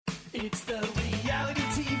It's the reality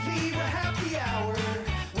TV Happy Hour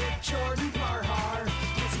with Jordan Parhar.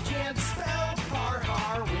 Cause you can't spell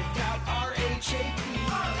Parhar without RHAPpy.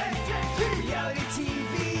 Reality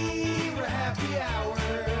TV Happy Hour.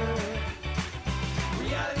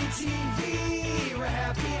 Reality TV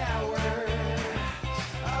Happy Hour.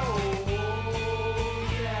 Oh,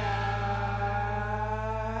 yeah.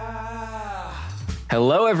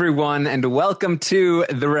 Hello, everyone, and welcome to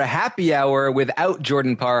the RHAPpy Hour without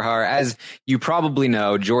Jordan Parhar. As you probably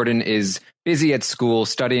know, Jordan is busy at school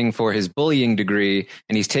studying for his bullying degree,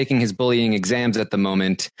 and he's taking his bullying exams at the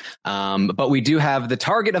moment. But we do have the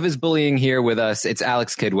target of his bullying here with us. It's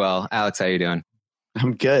Alex Kidwell. Alex, how you doing?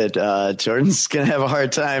 I'm good. Jordan's going to have a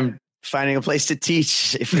hard time finding a place to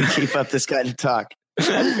teach if we keep up this kind of talk.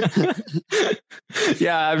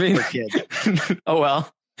 Yeah, I mean, Poor kid. oh, well,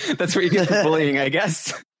 that's what you get for bullying, I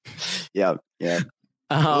guess. Yeah.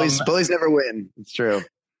 Bullies never win. It's true.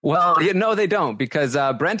 Well, no, they don't, because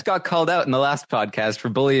Brent got called out in the last podcast for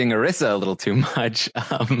bullying Arissa a little too much.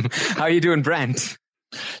 How are you doing, Brent?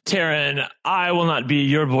 Taryn, I will not be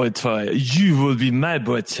your boy toy. You will be my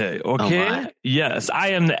boy toy, okay? Oh my. Yes, I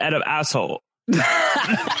am the Ed of asshole. The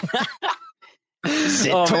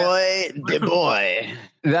toy, the boy.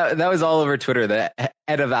 That was all over Twitter, the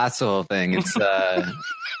Ed of asshole thing.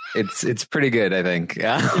 It's pretty good, I think.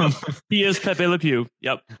 Yeah. He is Pepe Le Pew.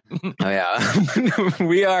 Yep. Oh, yeah.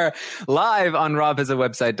 We are live on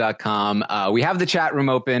RHAPpy.website.com. We have the chat room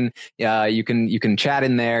open. You can chat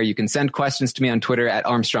in there. You can send questions to me on Twitter at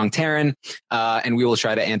ArmstrongTaryn, and we will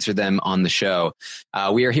try to answer them on the show.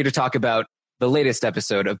 We are here to talk about the latest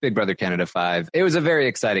episode of Big Brother Canada 5. It was a very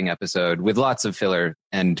exciting episode with lots of filler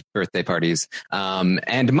and birthday parties.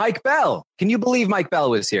 And Mike Bell. Can you believe Mike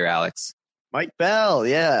Bell was here, Alex? Mike Bell,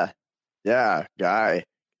 yeah. Guy. The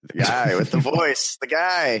guy with the voice. The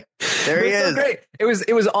guy. There he It was is. so great.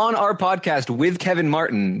 It was on our podcast with Kevin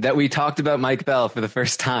Martin that we talked about Mike Bell for the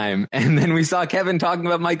first time. And then we saw Kevin talking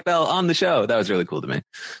about Mike Bell on the show. That was really cool to me.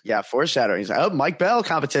 Yeah, foreshadowing. He's like, oh, Mike Bell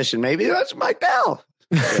competition. Maybe that's Mike Bell.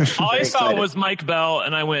 All I saw excited. was Mike Bell,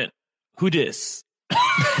 and I went, who dis?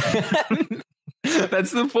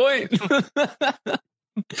 That's the point.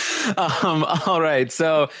 All right.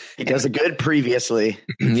 So He does a good previously.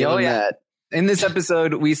 Give oh him yeah. that. In this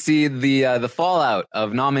episode, we see the fallout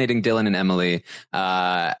of nominating Dylan and Emily.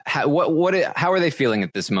 How are they feeling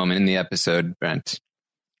at this moment in the episode, Brent?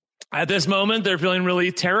 At this moment, they're feeling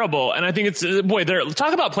really terrible. And I think they're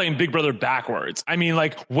talk about playing Big Brother backwards. I mean,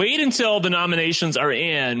 like, wait until the nominations are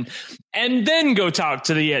in and then go talk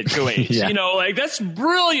to the HOH. Yeah. You know, like, that's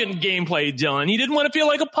brilliant gameplay, Dylan. He didn't want to feel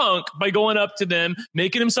like a punk by going up to them,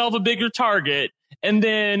 making himself a bigger target. And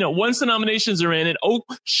then once the nominations are in and, oh,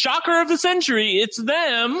 shocker of the century, it's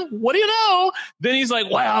them. What do you know? Then he's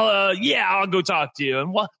like, well, yeah, I'll go talk to you.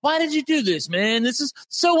 And why did you do this, man? This is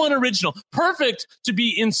so unoriginal. Perfect to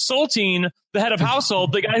be insulting the head of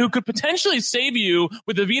household, the guy who could potentially save you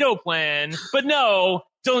with a veto plan. But no,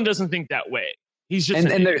 Dylan doesn't think that way. He's just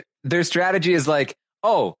And their strategy is like,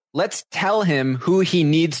 oh, let's tell him who he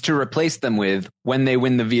needs to replace them with when they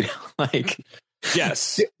win the veto. Like,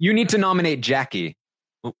 yes. you need to nominate Jackie.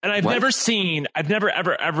 And I've What? never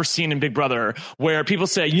ever seen in Big Brother where people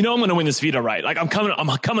say, you know, I'm going to win this veto, right? Like, I'm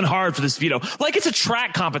coming hard for this veto. Like it's a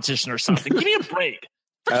track competition or something. Give me a break.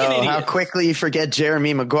 Freaking idiot. How quickly you forget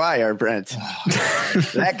Jeremy Maguire, Brent.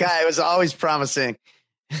 That guy was always promising.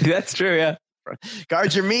 That's true, yeah.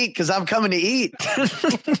 Guard your meat because I'm coming to eat.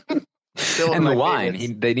 Still one And of the my wine.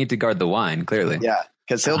 favorites. They need to guard the wine, clearly. Yeah,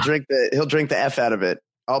 because he'll drink the F out of it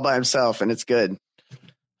all by himself, and it's good.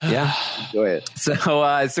 Yeah. Enjoy it.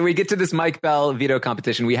 So we get to this Mike Bell veto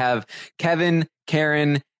competition. We have Kevin,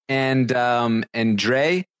 Karen, and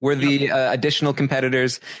Dre were the additional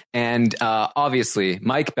competitors, and obviously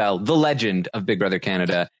Mike Bell, the legend of Big Brother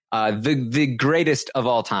Canada, the greatest of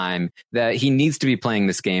all time. That he needs to be playing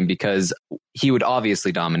this game because he would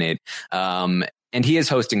obviously dominate. And he is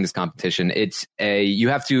hosting this competition. It's you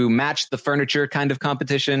have to match the furniture kind of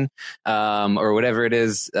competition, or whatever it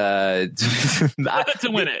is. To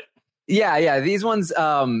win it. Yeah. These ones,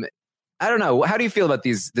 I don't know. How do you feel about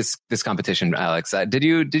this competition, Alex? Did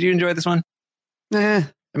you enjoy this one? I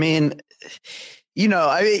mean, you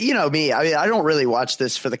know me. I mean, I don't really watch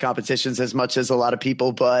this for the competitions as much as a lot of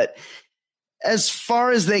people, but as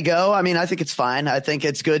far as they go, I mean, I think it's fine. I think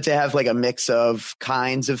it's good to have like a mix of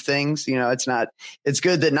kinds of things. You know, it's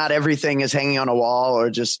good that not everything is hanging on a wall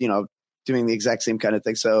or just, you know, doing the exact same kind of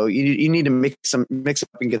thing. So you need to mix up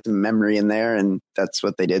and get some memory in there. And that's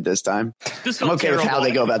what they did this time. I'm okay with how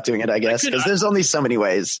they go about doing it, I guess, because there's only so many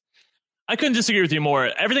ways. I couldn't disagree with you more.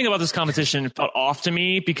 Everything about this competition felt off to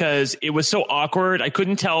me because it was so awkward. I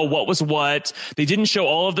couldn't tell what was what. They didn't show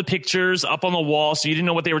all of the pictures up on the wall, so you didn't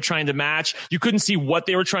know what they were trying to match. You couldn't see what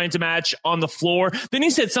they were trying to match on the floor. Then he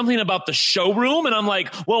said something about the showroom, and I'm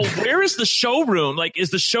like, well, where is the showroom? Like,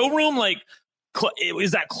 is the showroom like,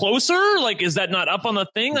 is that closer? Like, is that not up on the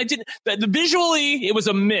thing? Visually, it was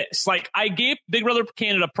a miss. Like, I gave Big Brother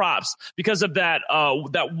Canada props because of that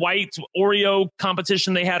white Oreo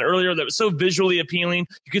competition they had earlier that was so visually appealing.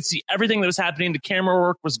 You could see everything that was happening. The camera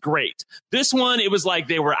work was great. This one, it was like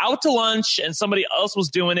they were out to lunch and somebody else was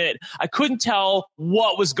doing it. I couldn't tell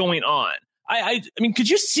what was going on. I mean, could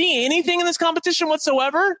you see anything in this competition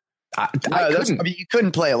whatsoever? You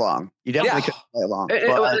couldn't play along. You definitely couldn't play along.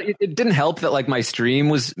 It didn't help that like my stream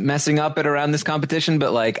was messing up at around this competition,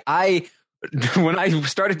 but like when I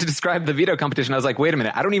started to describe the veto competition, I was like, wait a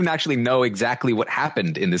minute, I don't even actually know exactly what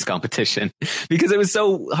happened in this competition because it was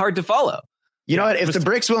so hard to follow. You know what? If the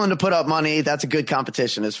Brick's willing to put up money, that's a good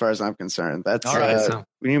competition as far as I'm concerned. That's all right.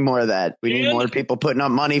 We need more of that. We need more people putting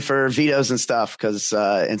up money for vetoes and stuff because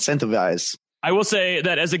incentivize. I will say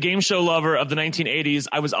that as a game show lover of the 1980s,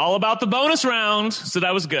 I was all about the bonus round, so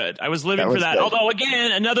that was good. I was living for that. Good. Although,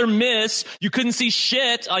 again, another miss. You couldn't see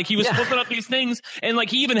shit. Like, he was flipping up these things, and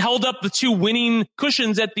like he even held up the 2 winning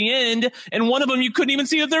cushions at the end, and one of them you couldn't even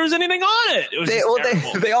see if there was anything on it. It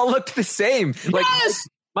was they all looked the same. Like, yes!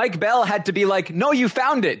 Mike Bell had to be like, no, you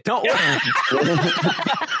found it. Don't worry. I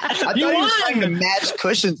thought he was trying to match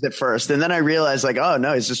cushions at first, and then I realized, like, oh,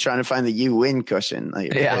 no, he's just trying to find the you win cushion.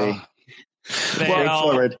 Like,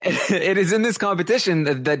 Well, it is in this competition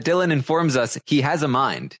that Dylan informs us he has a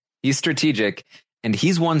mind. He's strategic, and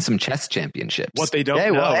he's won some chess championships. What they don't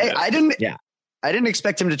know. Well, I didn't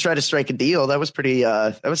expect him to try to strike a deal. That was pretty.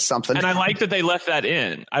 That was something. And I like that they left that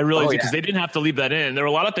in. I really do, because they didn't have to leave that in. There were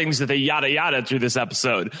a lot of things that they yada through this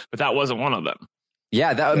episode, but that wasn't one of them.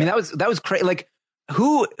 Yeah, that was crazy. Like,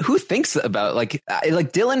 who thinks about like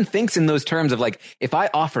Dylan thinks in those terms of like, if I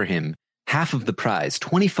offer him half of the prize,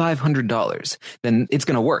 $2,500, then it's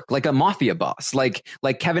going to work like a mafia boss. Like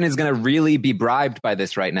Kevin is going to really be bribed by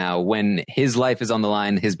this right now when his life is on the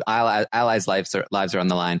line, his allies' lives are on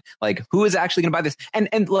the line. Like, who is actually going to buy this?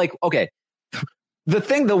 And like, okay,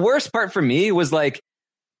 the worst part for me was like,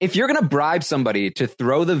 if you're going to bribe somebody to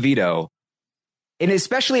throw the veto, and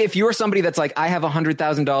especially if you're somebody that's like, I have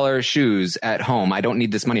 $100,000 shoes at home, I don't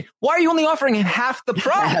need this money. Why are you only offering him half the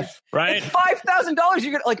price? Right? It's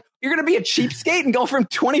 $5,000. You're gonna be a cheapskate and go from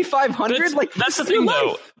 $2,500. Like, that's the thing,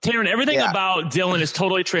 though, Taryn. Everything about Dylan is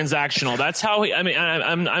totally transactional. That's how he. I mean,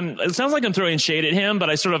 I'm. It sounds like I'm throwing shade at him,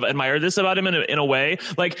 but I sort of admire this about him in a way.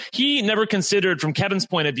 Like, he never considered, from Kevin's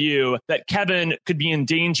point of view, that Kevin could be in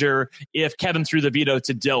danger if Kevin threw the veto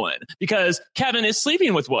to Dylan, because Kevin is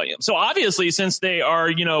sleeping with William. So obviously, since they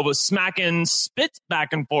are, smacking spit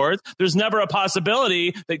back and forth, there's never a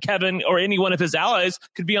possibility that Kevin or any one of his allies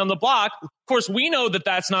could be on the block. Of course, we know that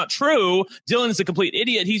that's not true. Dylan is a complete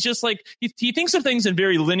idiot. He's just like, he thinks of things in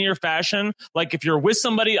very linear fashion. Like, if you're with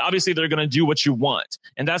somebody, obviously they're going to do what you want.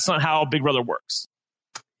 And that's not how Big Brother works.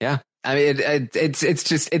 Yeah. I mean,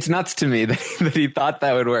 it's nuts to me that he thought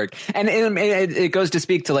that would work. And it goes to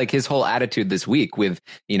speak to like his whole attitude this week with,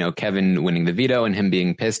 Kevin winning the veto and him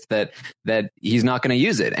being pissed that he's not going to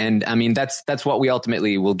use it. And I mean, that's what we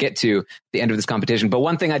ultimately will get to at the end of this competition. But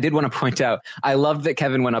one thing I did want to point out, I love that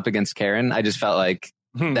Kevin went up against Karen. I just felt like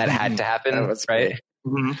that had to happen. Right.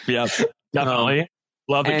 Mm-hmm. Yeah, definitely.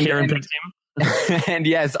 Love that Karen picked him. And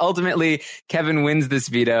yes, ultimately Kevin wins this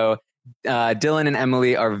veto. Dylan and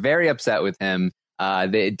Emily are very upset with him.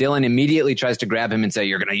 Dylan immediately tries to grab him and say,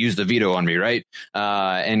 "You're going to use the veto on me, right?"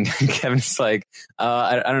 And Kevin's like,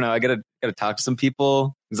 "I don't know. I gotta talk to some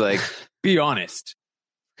people." He's like, "Be honest."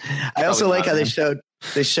 I also like how they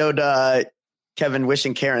showed Kevin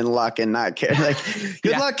wishing Karen luck and not Karen. Like,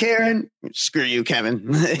 good luck, Karen. Screw you,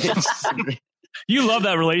 Kevin. You love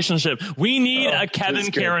that relationship. We need a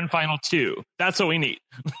Kevin Karen final 2. That's what we need.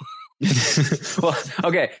 Well,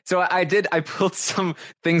 okay. So I pulled some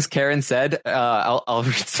things Karen said. I'll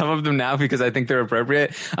read some of them now because I think they're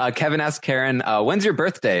appropriate. Kevin asked Karen, "When's your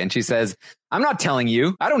birthday?" And she says, "I'm not telling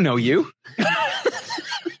you. I don't know you."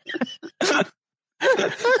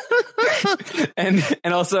 and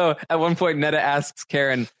also at one point, Netta asks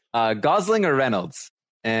Karen, "Gosling or Reynolds?"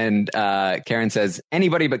 And Karen says,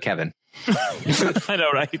 "Anybody but Kevin." I know,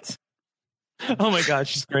 right? Oh my God,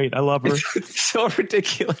 she's great. I love her. It's so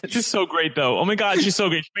ridiculous. She's so great, though. Oh my God, she's so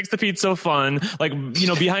great. She makes the feed so fun. Like,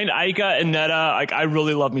 behind Aika and Netta, like, I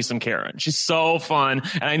really love me some Karen. She's so fun,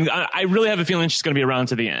 and I really have a feeling she's going to be around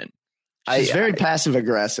to the end. She's very passive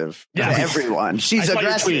aggressive to everyone. She's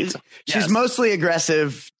aggressive. She's mostly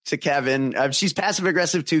aggressive to Kevin. She's passive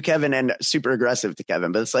aggressive to Kevin and super aggressive to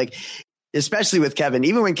Kevin. But it's like, especially with Kevin,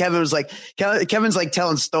 even when Kevin was like, Kevin's like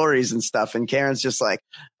telling stories and stuff, and Karen's just like,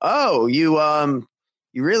 oh, you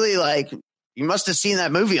really like, you must have seen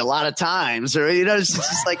that movie a lot of times, or it's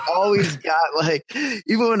just like always got like,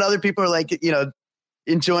 even when other people are like,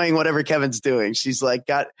 enjoying whatever Kevin's doing, she's like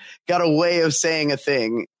got a way of saying a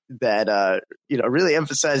thing that really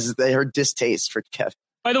emphasizes her distaste for Kevin.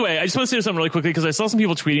 By the way, I just want to say something really quickly because I saw some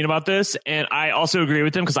people tweeting about this, and I also agree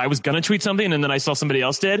with them because I was gonna tweet something and then I saw somebody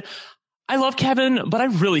else did. I love Kevin, but I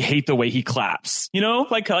really hate the way he claps.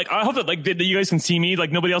 Like I hope that you guys can see me.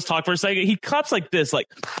 Like nobody else talk for a second. He claps like this, like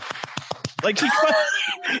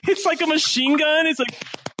it's like a machine gun.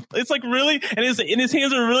 It's like really, and his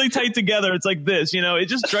hands are really tight together. It's like this, it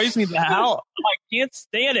just drives me to hell. I can't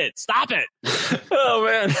stand it. Stop it. Oh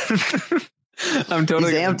man. I'm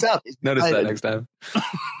totally amped up. Notice that next time.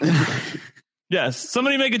 Yes.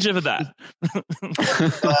 Somebody make a gif of that.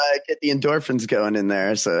 Get the endorphins going in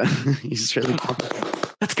there. So he's really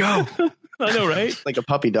let's go. I know, right? Like a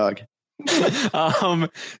puppy dog.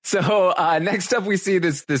 So next up we see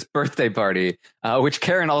this birthday party, which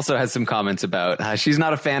Karen also has some comments about. She's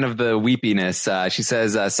not a fan of the weepiness. She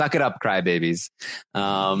says, suck it up, crybabies.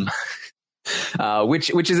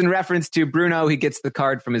 Which is in reference to Bruno. He gets the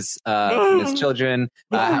card from his children.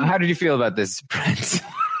 How did you feel about this, Brent?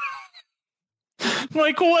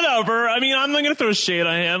 Like, whatever. I mean, I'm not going to throw shade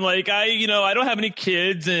on him. Like, I don't have any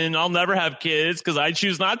kids and I'll never have kids because I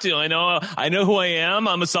choose not to. I know who I am.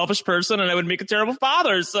 I'm a selfish person and I would make a terrible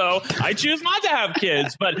father. So I choose not to have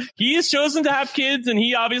kids, but he has chosen to have kids and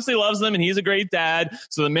he obviously loves them and he's a great dad.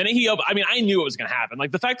 So the minute I knew it was going to happen.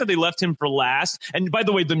 Like the fact that they left him for last. And by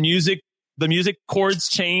the way, the music chords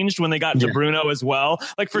changed when they got to Bruno as well.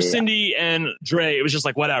 Like for Cindy and Dre, it was just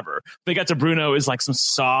like, whatever. They got to Bruno is like some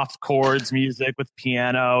soft chords music with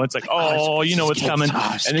piano. It's like, oh, you know what's coming.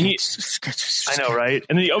 And then I know, right?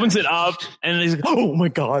 And then he opens it up and he's like, oh my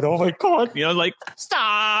God. Like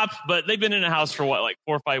stop. But they've been in a house for what, like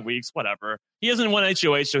 4 or 5 weeks, whatever. He hasn't won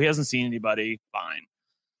HOH, so he hasn't seen anybody. Fine.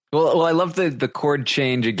 Well, I love the chord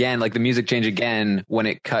change again, like the music change again when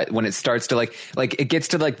it starts to like it gets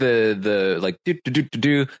to like the like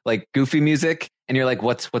do like goofy music, and you're like,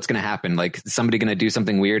 what's gonna happen? Like somebody gonna do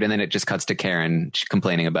something weird, and then it just cuts to Karen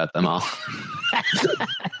complaining about them all.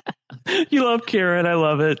 You love Karen, I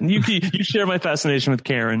love it. You share my fascination with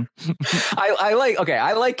Karen. I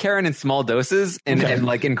like Karen in small doses and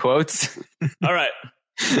like in quotes. All right.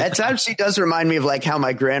 At times she does remind me of like how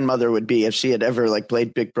my grandmother would be if she had ever like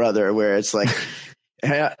played Big Brother, where it's like,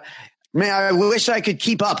 man, I wish I could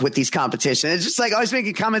keep up with these competitions. It's just like always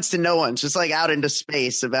making comments to no one, just like out into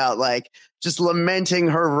space about like just lamenting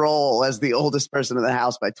her role as the oldest person in the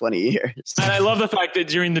house by 20 years. And I love the fact that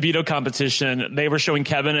during the veto competition, they were showing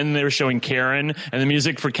Kevin and they were showing Karen, and the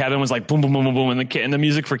music for Kevin was like boom, boom, boom, boom, boom. And the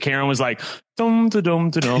music for Karen was like dum, da,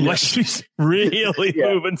 dum, da, dum. Like she's really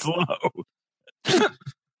moving slow.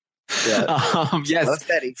 Yes.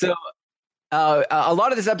 So a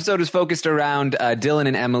lot of this episode is focused around Dylan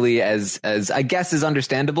and Emily, as I guess is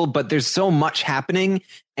understandable, but there's so much happening,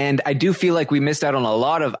 and I do feel like we missed out on a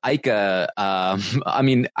lot of Ika. I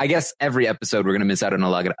mean, I guess every episode we're going to miss out on a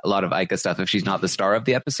lot of Ika stuff if she's not the star of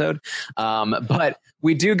the episode. But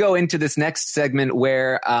we do go into this next segment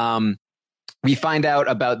where we find out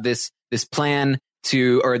about this plan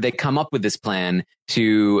or they come up with this plan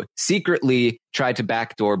to secretly try to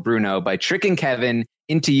backdoor Bruno by tricking Kevin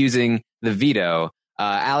into using the veto.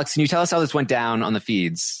 Alex, can you tell us how this went down on the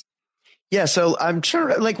feeds? Yeah, so I'm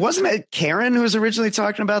sure, like, wasn't it Karen who was originally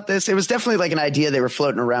talking about this? It was definitely like an idea they were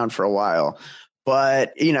floating around for a while.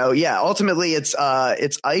 But, ultimately it's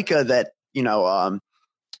Ika that,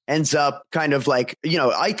 ends up kind of like,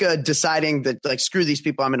 Ika deciding that like, screw these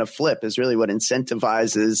people, I'm going to flip is really what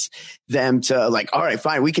incentivizes them to like, all right,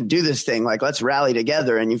 fine, we can do this thing. Like, let's rally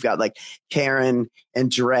together. And you've got like Karen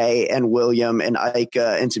and Dre and William and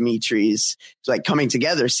Ika and Dimitri's like coming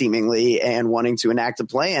together seemingly and wanting to enact a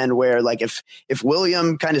plan where like, if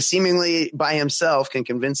William kind of seemingly by himself can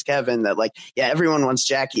convince Kevin that like, yeah, everyone wants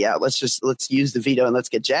Jackie out. Let's use the veto and let's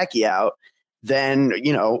get Jackie out. Then,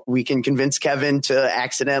 we can convince Kevin to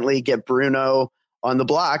accidentally get Bruno on the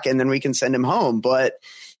block and then we can send him home. But,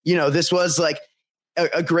 this was like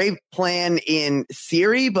a great plan in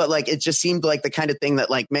theory, but like, it just seemed like the kind of thing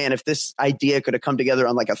that like, man, if this idea could have come together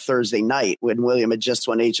on like a Thursday night when William had just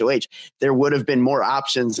won HOH, there would have been more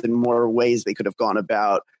options and more ways they could have gone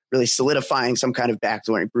about really solidifying some kind of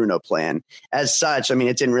backdooring Bruno plan. As such, I mean,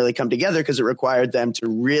 it didn't really come together because it required them to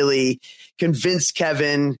really convince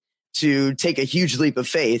Kevin to take a huge leap of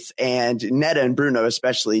faith. And Netta and Bruno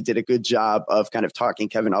especially did a good job of kind of talking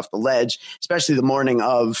Kevin off the ledge, especially the morning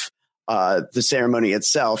of the ceremony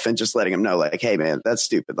itself, and just letting him know, like, hey, man, that's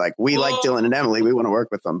stupid. Like, we like Dylan and Emily. We want to work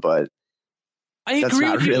with them, but that's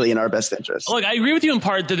not really in our best interest. Look, I agree with you in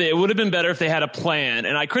part that it would have been better if they had a plan.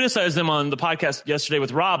 And I criticized them on the podcast yesterday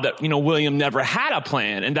with Rob that, William never had a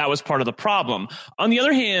plan, and that was part of the problem. On the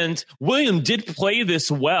other hand, William did play this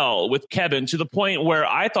well with Kevin to the point where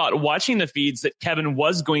I thought, watching the feeds, that Kevin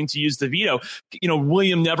was going to use the veto.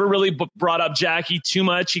 William never really brought up Jackie too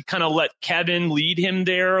much. He kind of let Kevin lead him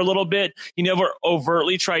there a little bit. He never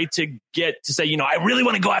overtly tried to get to say, I really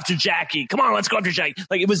want to go after Jackie. Come on, let's go after Jackie.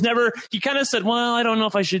 Like, it was never, he kind of said, well, I don't know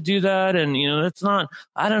if I should do that. And, that's not,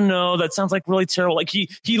 I don't know. That sounds like really terrible. Like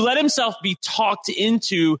he let himself be talked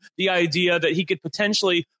into the idea that he could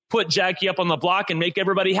potentially put Jackie up on the block and make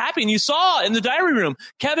everybody happy. And you saw in the diary room,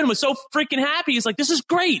 Kevin was so freaking happy. He's like, this is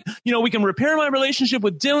great. We can repair my relationship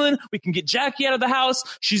with Dylan. We can get Jackie out of the house.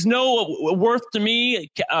 She's no worth to me.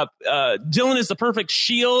 Dylan is the perfect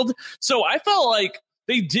shield. So I felt like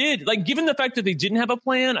they did, given the fact that they didn't have a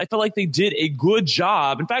plan, I felt like they did a good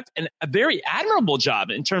job. In fact, a very admirable job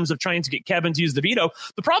in terms of trying to get Kevin to use the veto.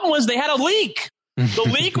 The problem was they had a leak. The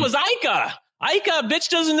leak was Ika. Ika, bitch,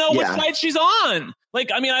 doesn't know which side she's on.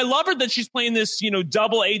 I love her that she's playing this,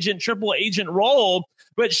 double agent, triple agent role,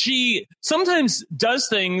 but she sometimes does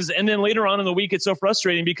things, and then later on in the week, it's so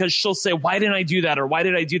frustrating because she'll say, why didn't I do that? Or why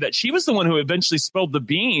did I do that? She was the one who eventually spilled the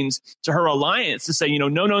beans to her alliance to say,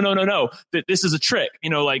 no, that this is a trick.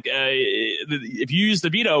 If you use the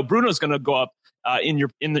veto, Bruno's going to go up in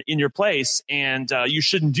your place, and you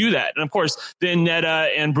shouldn't do that. And of course, then Netta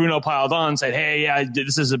and Bruno piled on and said, hey, yeah,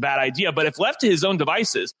 this is a bad idea. But if left to his own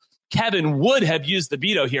devices, Kevin would have used the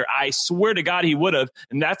veto here. I swear to God, he would have.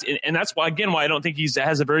 And that's why I don't think he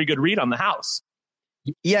has a very good read on the house.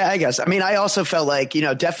 Yeah, I guess. I also felt like,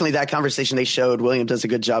 definitely that conversation they showed, William does a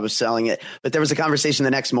good job of selling it. But there was a conversation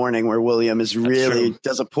the next morning where William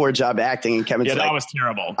does a poor job acting, and Kevin's that was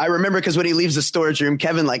terrible. I remember because when he leaves the storage room,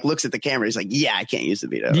 Kevin looks at the camera. He's like, yeah, I can't use the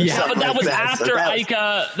veto. Yeah, but that was after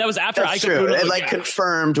Ika. That was after Ika. True. It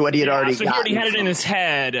confirmed what he had already gotten. He already had it in his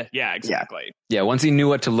head. Yeah, exactly. Yeah, once he knew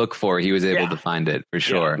what to look for, he was able to find it for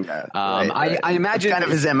sure. Yeah, right. I imagine it's kind of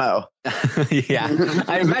his MO. Yeah,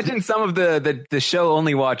 I imagine some of the show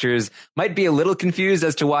only watchers might be a little confused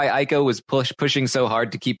as to why Aiko was pushing so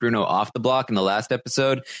hard to keep Bruno off the block in the last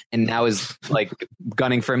episode, and now is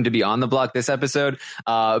gunning for him to be on the block this episode.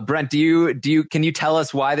 Brent, can you tell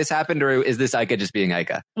us why this happened, or is this Aika just being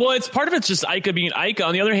Aika? Well, part of it's just Aika being Aika.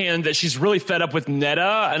 On the other hand, that she's really fed up with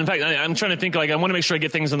Netta. And in fact, I'm trying to think, I want to make sure I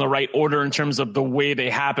get things in the right order in terms of the way they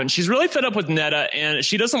happen. She's really fed up with Netta, and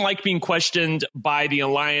she doesn't like being questioned by the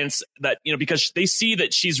alliance. That because they see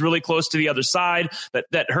that she's really close to the other side,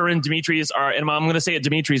 that her and Dimitri's are, and I'm going to say it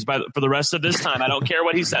Dimitri's for the rest of this time. I don't care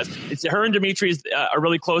what he says. It's her and Dimitri's are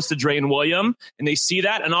really close to Dre and William, and they see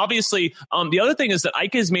that. And obviously, the other thing is that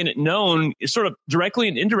Ika has made it known, sort of directly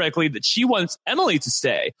and indirectly, that she wants Emily to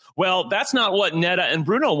stay. Well, that's not what Netta and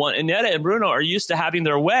Bruno want, and Netta and Bruno are used to having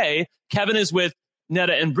their way. Kevin is with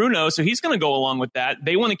Netta and Bruno, so he's going to go along with that.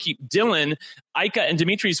 They want to keep Dylan. Ika and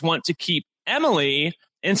Dimitri's want to keep Emily.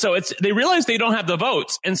 And so they realize they don't have the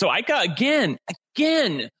votes. And so Ika, again,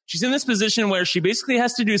 she's in this position where she basically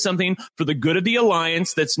has to do something for the good of the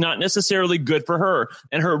alliance that's not necessarily good for her.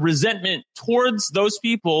 And her resentment towards those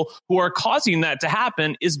people who are causing that to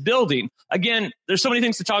happen is building. Again, there's so many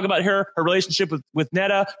things to talk about here. Her relationship with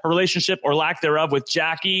Netta, her relationship or lack thereof with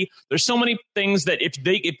Jackie. There's so many things that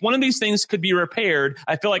if one of these things could be repaired,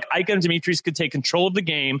 I feel like Ika and Dimitri's could take control of the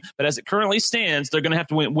game. But as it currently stands, they're going to have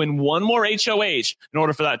to win one more HOH in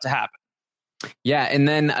order for that to happen. Yeah, and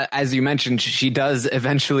then as you mentioned, she does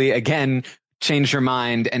eventually again change her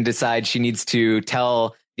mind and decide she needs to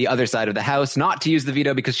tell the other side of the house not to use the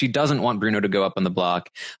veto because she doesn't want Bruno to go up on the block.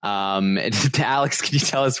 Alex, can you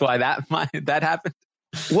tell us why that happened?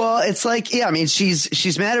 Well, it's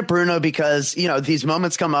she's mad at Bruno because, these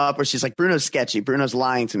moments come up where she's like, Bruno's sketchy. Bruno's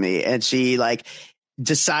lying to me. And she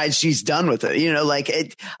decides she's done with it.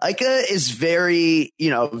 Ika is very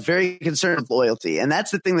concerned with loyalty. And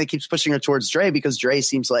that's the thing that keeps pushing her towards Dre, because Dre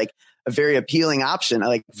seems like a very appealing option,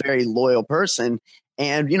 a very loyal person.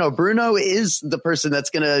 And, Bruno is the person that's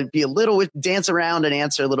going to be dance around and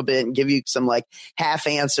answer a little bit and give you some half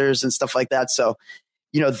answers and stuff like that. So,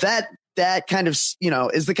 that kind of,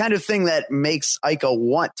 is the kind of thing that makes Ika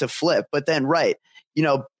want to flip. But then, right,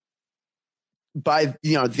 by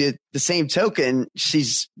the same token,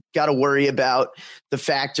 she's got to worry about the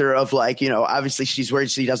factor of obviously she's worried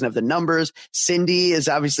she doesn't have the numbers. Cindy is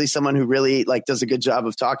obviously someone who really does a good job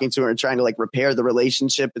of talking to her and trying to repair the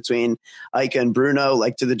relationship between Ika and Bruno,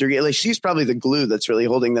 to the degree she's probably the glue that's really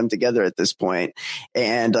holding them together at this point.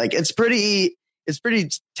 And it's pretty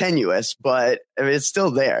tenuous, but I mean, it's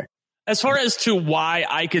still there. As far as to why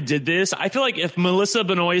Ika did this, I feel like if Melissa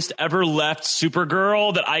Benoist ever left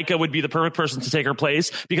Supergirl, that Ika would be the perfect person to take her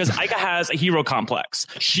place, because Ika has a hero complex.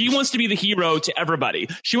 She wants to be the hero to everybody.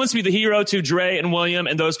 She wants to be the hero to Dre and William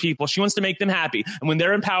and those people. She wants to make them happy. And when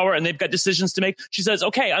they're in power and they've got decisions to make, she says,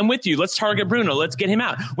 okay, I'm with you. Let's target Bruno. Let's get him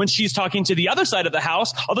out. When she's talking to the other side of the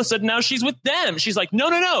house, all of a sudden now she's with them. She's like, no,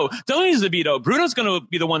 don't use the veto. Bruno's going to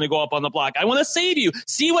be the one to go up on the block. I want to save you.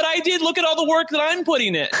 See what I did? Look at all the work that I'm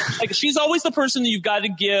putting in. She's always the person that you've got to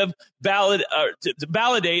give to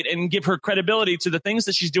validate and give her credibility to the things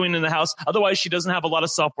that she's doing in the house. Otherwise, she doesn't have a lot of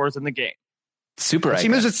self-worth in the game. Super. She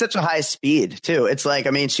moves at such a high speed too. It's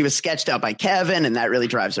she was sketched out by Kevin, and that really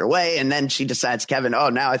drives her away. And then she decides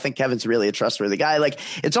now I think Kevin's really a trustworthy guy.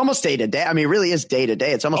 It's almost day to day. I mean, it really is day to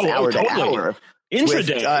day. It's almost hour to hour.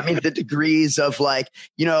 Intraday. With, the degrees of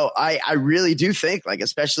I really do think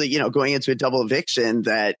especially, going into a double eviction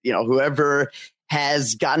that, whoever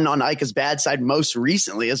has gotten on Ika's bad side most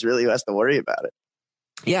recently is really who has to worry about it.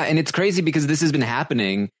 Yeah. And it's crazy because this has been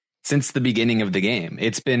happening since the beginning of the game.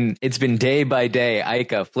 It's been day by day,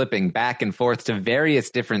 Ika flipping back and forth to various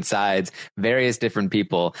different sides, various different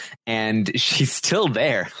people, and she's still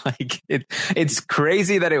there. It's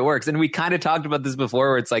crazy that it works. And we kind of talked about this before,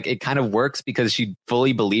 where it's it kind of works because she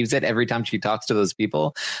fully believes it every time she talks to those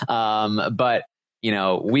people. But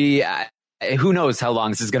who knows how long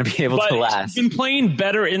this is going to be able to last. She's been playing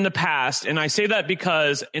better in the past, and I say that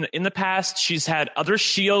because in the past she's had other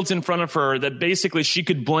shields in front of her that basically she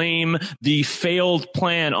could blame the failed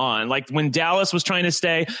plan on. Like when Dallas was trying to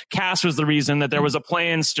stay, Cass was the reason that there was a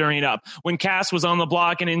plan stirring up. When Cass was on the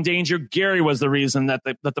block and in danger, Gary was the reason that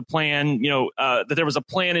the plan, that there was a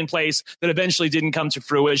plan in place that eventually didn't come to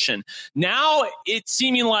fruition. Now it's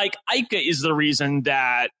seeming like Ika is the reason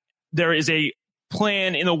that there is a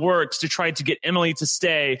plan in the works to try to get Emily to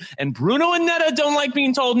stay, and Bruno and Netta don't like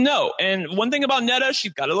being told no. And one thing about Netta,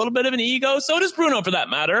 she's got a little bit of an ego, so does Bruno for that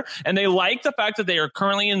matter, and they like the fact that they are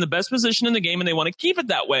currently in the best position in the game and they want to keep it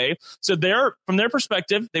that way. So from their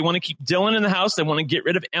perspective, they want to keep Dylan in the house, they want to get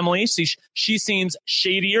rid of Emily. She seems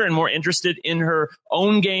shadier and more interested in her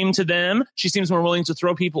own game to them. She seems more willing to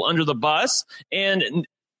throw people under the bus, and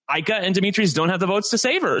Ika and Demetrius don't have the votes to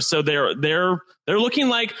save her. So they're looking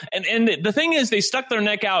like, and the thing is, they stuck their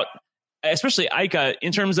neck out, especially Ika,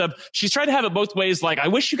 in terms of she's tried to have it both ways. I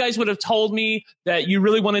wish you guys would have told me that you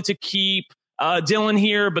really wanted to keep Dylan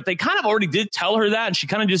here, but they kind of already did tell her that, and she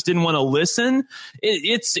kind of just didn't want to listen.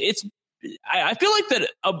 I feel like that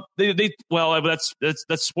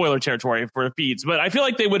that's spoiler territory for feeds, but I feel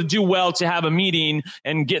like they would do well to have a meeting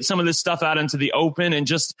and get some of this stuff out into the open and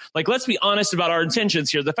just let's be honest about our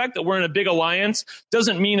intentions here. The fact that we're in a big alliance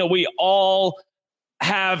doesn't mean that we all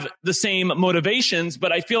have the same motivations,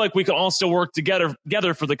 but I feel like we can all still work together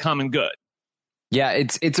for the common good. Yeah,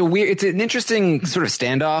 it's an interesting sort of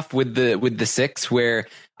standoff with the six, where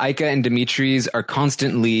Ika and Demetrius are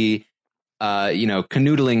constantly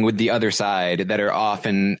canoodling with the other side that are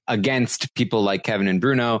often against people like Kevin and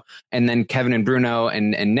Bruno. And then Kevin and Bruno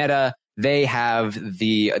and Netta, they have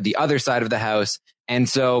the other side of the house. And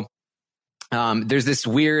so there's this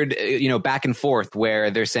weird, back and forth where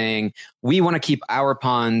they're saying, we want to keep our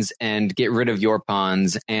pawns and get rid of your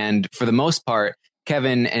pawns. And for the most part,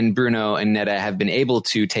 Kevin and Bruno and Netta have been able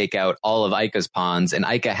to take out all of Ika's pawns, and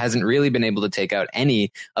Ika hasn't really been able to take out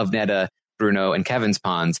any of Netta, Bruno, and Kevin's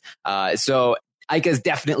pawns. So Ika's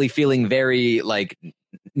definitely feeling very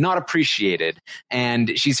not appreciated,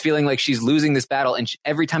 and she's feeling like she's losing this battle. And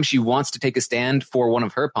every time she wants to take a stand for one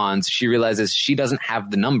of her pawns, she realizes she doesn't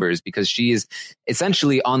have the numbers because she is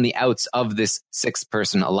essentially on the outs of this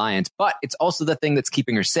 6-person alliance. But it's also the thing that's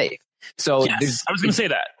keeping her safe. So yes, I was going to say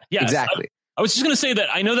that. Yes, exactly. I was just going to say that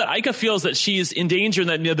I know that Ika feels that she's in danger and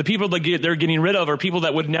that the people that they're getting rid of are people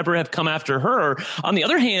that would never have come after her. On the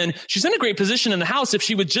other hand, she's in a great position in the house. If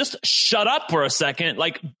she would just shut up for a second,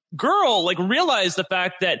 realize the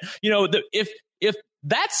fact that, if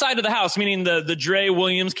that side of the house, meaning the Dre,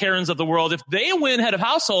 Williams, Karens of the world, if they win head of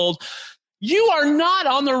household, you are not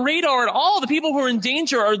on the radar at all. The people who are in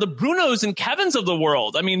danger are the Brunos and Kevins of the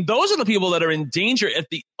world. I mean, those are the people that are in danger if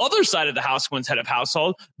the other side of the house wins head of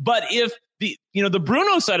household. But if the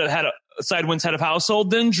Bruno side side wins head of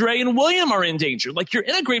household, then Dre and William are in danger. Like, you're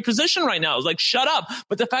in a great position right now. It's like, shut up.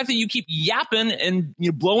 But the fact that you keep yapping and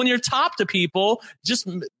you're blowing your top to people just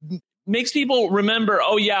makes people remember,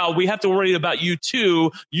 oh yeah, we have to worry about you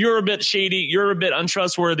too. You're a bit shady. You're a bit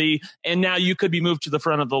untrustworthy. And now you could be moved to the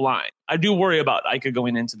front of the line. I do worry about Ika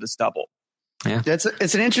going into this double. Yeah, it's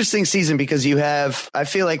an interesting season because you have, I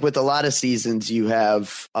feel like with a lot of seasons, you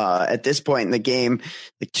have at this point in the game,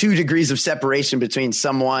 like 2 degrees of separation between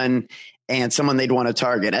someone and someone they'd want to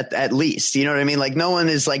target at least, you know what I mean? Like no one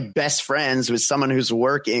is like best friends with someone who's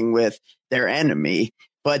working with their enemy.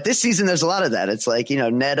 But this season, there's a lot of that. It's like, you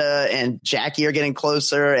know, Netta and Jackie are getting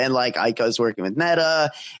closer and like Ika's working with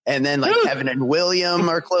Netta. And then like Kevin and William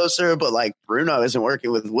are closer, but like Bruno isn't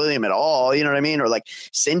working with William at all. You know what I mean? Or like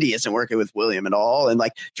Cindy isn't working with William at all. And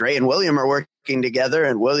like Dre and William are working together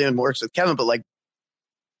and William works with Kevin, but like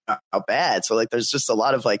how bad. So like there's just a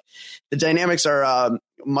lot of like the dynamics are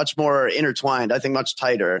much more intertwined. I think much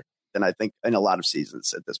tighter than I think in a lot of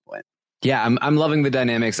seasons at this point. Yeah, I'm loving the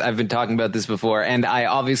dynamics. I've been talking about this before, and I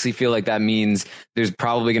obviously feel like that means there's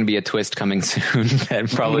probably going to be a twist coming soon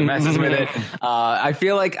that probably messes with it. I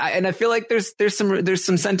feel like there's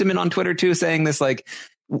some sentiment on Twitter too saying this, like,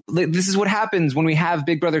 this is what happens when we have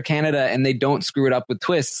Big Brother Canada and they don't screw it up with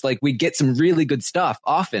twists. Like, we get some really good stuff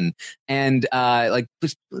often, and like,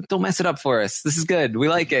 just don't mess it up for us. This is good. We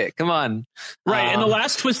like it. Come on. Right. And the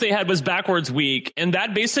last twist they had was backwards week, and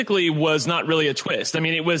that basically was not really a twist. I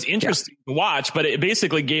mean, it was interesting to watch, but it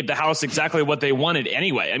basically gave the house exactly what they wanted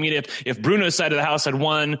anyway. I mean, if Bruno's side of the house had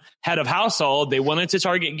won head of household, they wanted to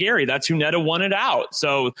target Gary. That's who Netta wanted out.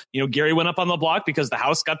 So, you know, Gary went up on the block because the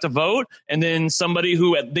house got to vote, and then somebody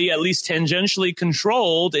who they at least tangentially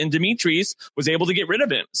controlled in Dimitris was able to get rid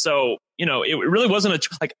of him. So, you know, it really wasn't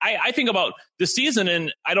I think about the season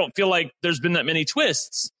and I don't feel like there's been that many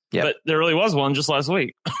twists, but there really was one just last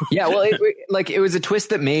week. Yeah. Well, it was a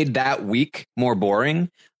twist that made that week more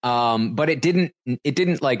boring. But it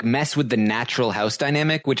didn't like mess with the natural house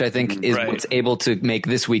dynamic, which I think is what's able to make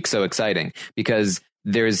this week so exciting, because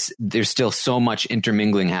there's still so much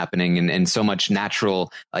intermingling happening and so much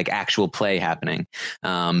natural, like, actual play happening.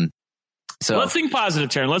 So let's think positive,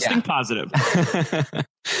 Taryn. Let's think positive.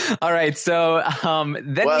 All right. So then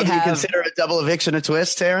do you consider a double eviction a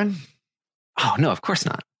twist, Taryn? Oh, no, of course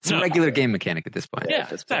not. It's a regular game mechanic at this point. Yeah,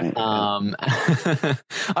 exactly. All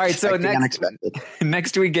right. So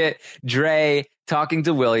next we get Dre talking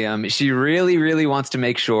to William. She really, really wants to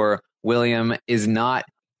make sure William is not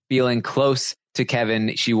feeling close to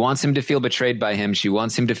Kevin. She wants him to feel betrayed by him. She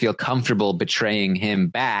wants him to feel comfortable betraying him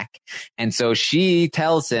back. And so she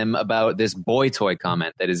tells him about this boy toy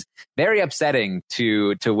comment that is very upsetting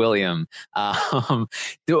to William. How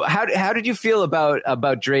did you feel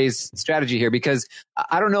about Dre's strategy here? Because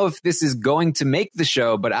I don't know if this is going to make the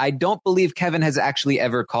show, but I don't believe Kevin has actually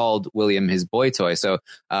ever called William his boy toy. So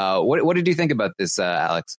what did you think about this,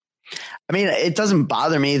 Alex? I mean, it doesn't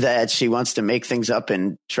bother me that she wants to make things up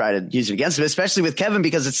and try to use it against him, especially with Kevin,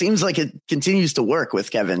 because it seems like it continues to work with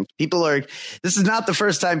Kevin. This is not the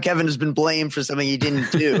first time Kevin has been blamed for something he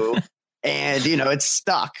didn't do. And, you know, it's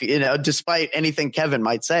stuck, you know, despite anything Kevin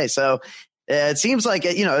might say. So it seems like,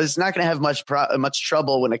 you know, it's not going to have much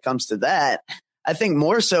trouble when it comes to that. I think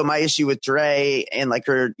more so my issue with Dre and like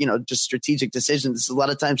her, you know, just strategic decisions. A lot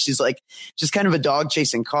of times she's like just kind of a dog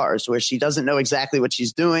chasing cars, where she doesn't know exactly what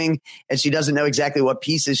she's doing and she doesn't know exactly what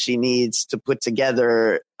pieces she needs to put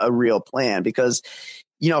together a real plan. Because,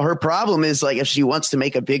 you know, her problem is, like, if she wants to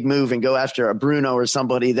make a big move and go after a Bruno or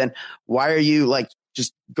somebody, then why are you like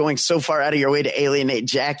just going so far out of your way to alienate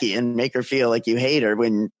Jackie and make her feel like you hate her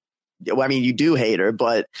when, I mean, you do hate her,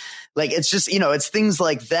 but like, it's just, you know, it's things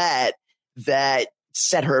like that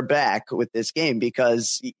set her back with this game,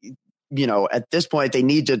 because, you know, at this point they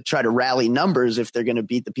need to try to rally numbers if they're going to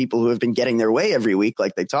beat the people who have been getting their way every week,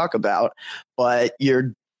 like they talk about. But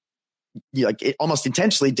you're like almost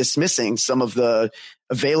intentionally dismissing some of the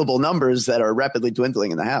available numbers that are rapidly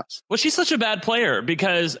dwindling in the house. Well, she's such a bad player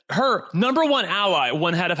because her number one ally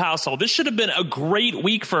won head of household. This should have been a great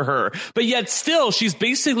week for her, but yet still she's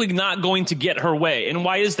basically not going to get her way. And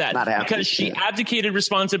why is that? Because she abdicated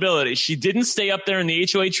responsibility. She didn't stay up there in the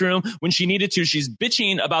HOH room when she needed to. She's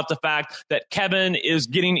bitching about the fact that Kevin is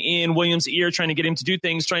getting in William's ear, trying to get him to do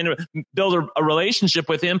things, trying to build a relationship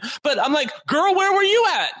with him. But I'm like, girl, where were you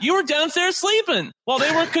at? You were downstairs sleeping while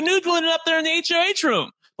they were canoodling up there in the HOH room.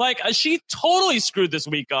 Like, she totally screwed this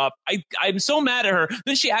week up. I'm so mad at her.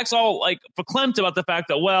 Then she acts all like verklempt about the fact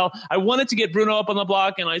that, well, I wanted to get Bruno up on the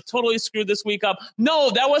block and I totally screwed this week up. No,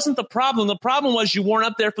 that wasn't the problem. The problem was you weren't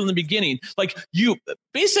up there from the beginning. Like, you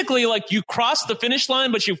basically, like, you crossed the finish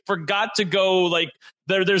line, but you forgot to go like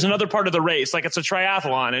there's another part of the race, like it's a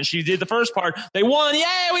triathlon, and she did the first part. They won.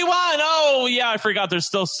 Yay, we won. Oh, yeah, I forgot there's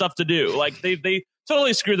still stuff to do. Like they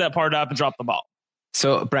totally screwed that part up and dropped the ball.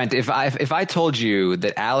 So, Brent, if I told you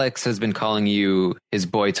that Alex has been calling you his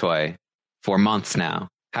boy toy for months now,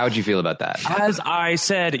 how would you feel about that? As I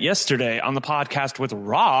said yesterday on the podcast with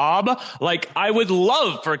Rob, like, I would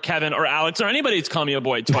love for Kevin or Alex or anybody to call me a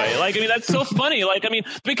boy toy. Like, I mean, that's so funny. Like, I mean,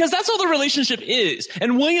 because that's all the relationship is.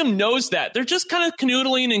 And William knows that. They're just kind of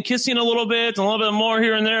canoodling and kissing a little bit and a little bit more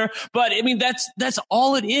here and there. But I mean, that's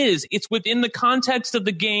all it is. It's within the context of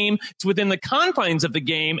the game. It's within the confines of the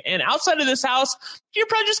game. And outside of this house, you're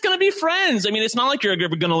probably just going to be friends. I mean, it's not like you're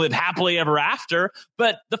ever going to live happily ever after.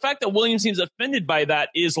 But the fact that William seems offended by that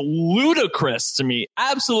is ludicrous to me.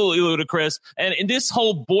 Absolutely ludicrous. And in this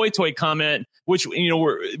whole boy toy comment, which, you know,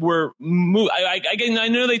 I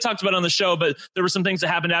know they talked about it on the show, but there were some things that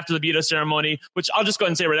happened after the veto ceremony, which I'll just go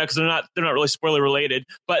ahead and say right now because they're not really spoiler related.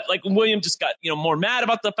 But like William just got, you know, more mad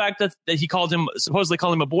about the fact that he supposedly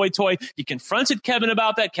called him a boy toy. He confronted Kevin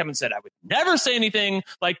about that. Kevin said, I would never say anything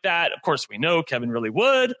like that. Of course, we know Kevin really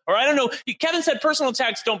would. Or I don't know. Kevin said personal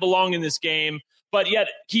attacks don't belong in this game, but yet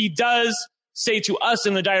he does say to us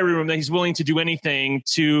in the diary room that he's willing to do anything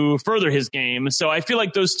to further his game. So I feel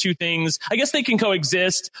like those two things, I guess they can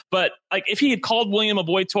coexist. But like if he had called William a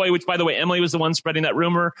boy toy, which by the way, Emily was the one spreading that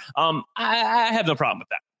rumor, I have no problem with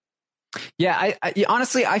that. Yeah, I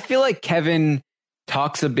honestly, I feel like Kevin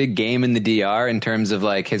talks a big game in the DR in terms of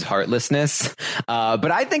like his heartlessness.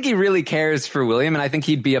 But I think he really cares for William, and I think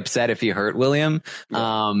he'd be upset if he hurt William.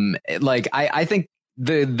 Yeah. I think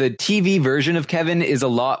the TV version of Kevin is a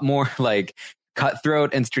lot more like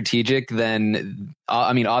cutthroat and strategic than,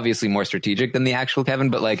 I mean, obviously more strategic than the actual Kevin,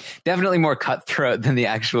 but like definitely more cutthroat than the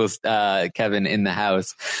actual Kevin in the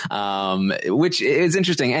house, which is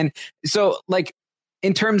interesting. And so like,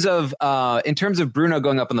 in terms of Bruno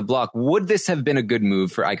going up on the block, would this have been a good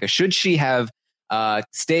move for Ika? Should she have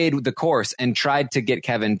stayed the course and tried to get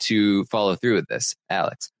Kevin to follow through with this,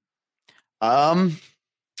 Alex?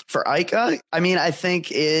 For Ika, I mean, I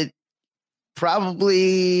think it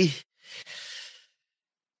probably,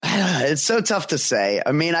 it's so tough to say.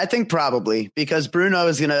 I mean, I think probably because Bruno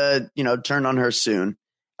is going to, you know, turn on her soon,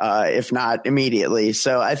 if not immediately.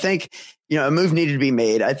 So I think, you know, a move needed to be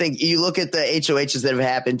made. I think you look at the HOHs that have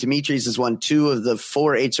happened. Demetrius has won 2 of the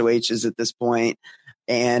 4 HOHs at this point.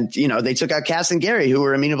 And, you know, they took out Cass and Gary, who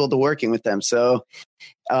were amenable to working with them. So,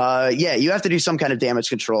 yeah, you have to do some kind of damage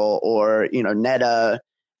control, or, you know, Netta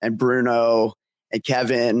and Bruno and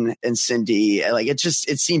Kevin and Cindy. Like, it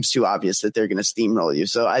seems too obvious that they're going to steamroll you.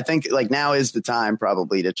 So I think like now is the time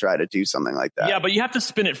probably to try to do something like that. Yeah, but you have to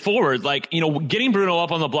spin it forward. Like, you know, getting Bruno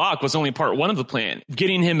up on the block was only part 1 of the plan.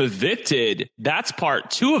 Getting him evicted, that's part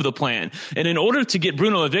 2 of the plan. And in order to get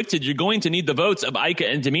Bruno evicted, you're going to need the votes of Ika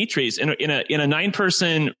and Demetrius in a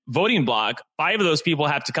 9-person voting block. 5 of those people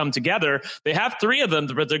have to come together. They have 3 of them,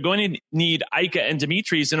 but they're going to need Ika and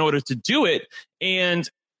Demetrius in order to do it. And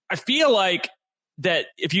I feel like that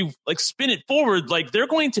if you like spin it forward, like they're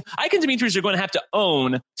going to, Ike and Demetrius are going to have to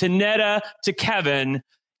own to Netta, to Kevin.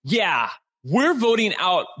 Yeah, we're voting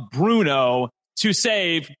out Bruno to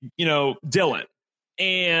save, you know, Dylan.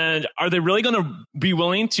 And are they really going to be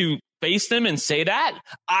willing to face them and say that?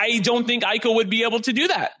 I don't think Ika would be able to do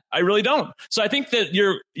that. I really don't. So I think that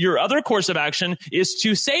your other course of action is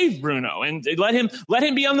to save Bruno and let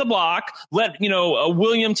him be on the block. Let, you know,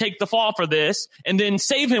 William take the fall for this, and then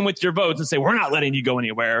save him with your votes and say, we're not letting you go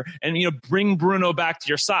anywhere, and, you know, bring Bruno back to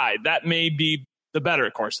your side. That may be the better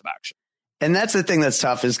course of action. And that's the thing that's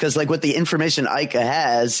tough, is because like with the information Ika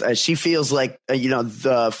has, she feels like, you know,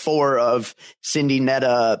 the 4 of Cindy,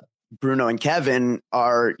 Netta, Bruno, and Kevin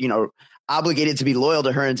are, you know, obligated to be loyal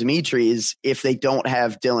to her and Demetrius if they don't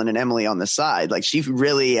have Dylan and Emily on the side. Like, she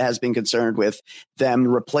really has been concerned with them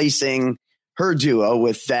replacing her duo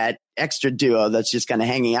with that extra duo that's just kind of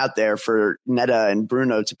hanging out there for Netta and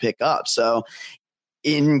Bruno to pick up. So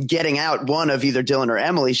in getting out one of either Dylan or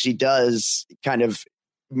Emily, she does kind of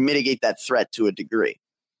mitigate that threat to a degree.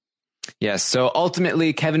 Yes. So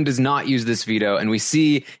ultimately, Kevin does not use this veto. And we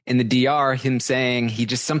see in the DR him saying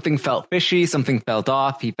something felt fishy, something felt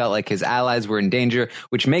off. He felt like his allies were in danger,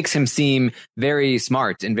 which makes him seem very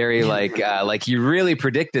smart and very like he really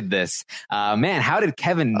predicted this. Man, how did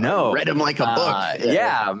Kevin know? Read him like a book.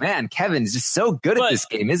 Yeah, man. Kevin's just so good at this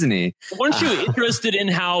game, isn't he? Weren't you interested in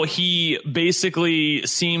how he basically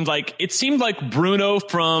seemed like Bruno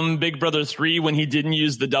from Big Brother 3 when he didn't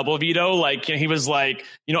use the double veto? Like, you know, he was like,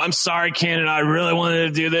 you know, I'm sorry, sorry, Cannon, I really wanted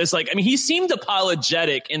to do this. Like, I mean, he seemed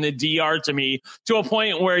apologetic in the DR to me to a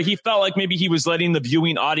point where he felt like maybe he was letting the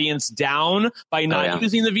viewing audience down by not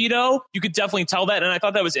using the veto. You could definitely tell that. And I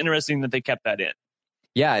thought that was interesting that they kept that in.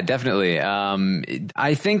 Yeah, definitely.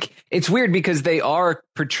 I think it's weird because they are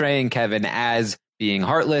portraying Kevin as being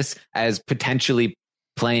heartless, as potentially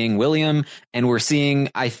playing William, and we're seeing,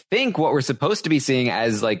 I think, what we're supposed to be seeing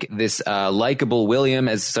as like this likable William,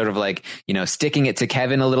 as sort of like, you know, sticking it to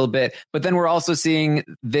Kevin a little bit. But then we're also seeing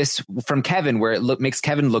this from Kevin, where it makes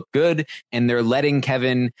Kevin look good, and they're letting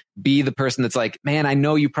Kevin be the person that's like, man, I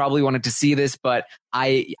know you probably wanted to see this, but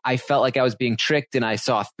I felt like I was being tricked and I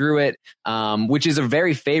saw through it, which is a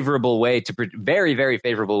very favorable way to very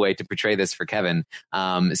favorable way to portray this for Kevin.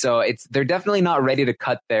 So they're definitely not ready to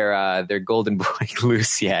cut their golden boy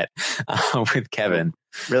loose yet with Kevin.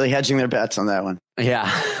 Really hedging their bets on that one. Yeah.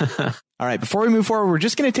 All right. Before we move forward, we're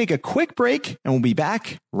just going to take a quick break and we'll be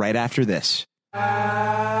back right after this.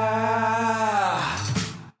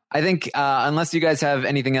 I think unless you guys have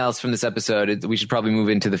anything else from this episode, we should probably move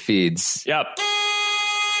into the feeds. Yep.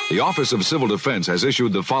 The Office of Civil Defense has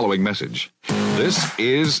issued the following message. This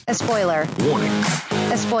is a spoiler. Warning.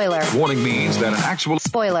 A spoiler. Warning means that an actual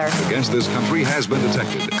spoiler against this country has been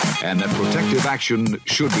detected and that protective action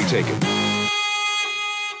should be taken.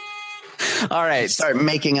 All right. Start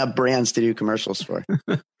making up brands to do commercials for.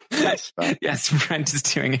 Yes, Brent is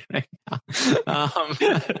doing it right now.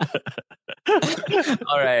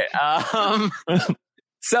 All right.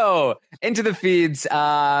 So into the feeds.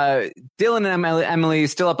 Dylan and Emily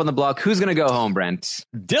still up on the block. Who's going to go home, Brent?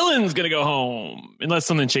 Dylan's going to go home unless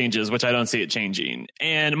something changes, which I don't see it changing.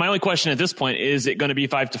 And my only question at this point is it going to be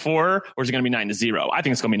 5-4 or is it going to be 9-0? I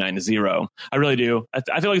think it's going to be 9-0. I really do.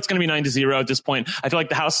 I feel like it's going to be 9-0 at this point. I feel like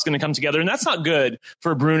the house is going to come together, and that's not good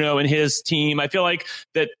for Bruno and his team. I feel like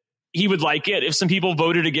that he would like it if some people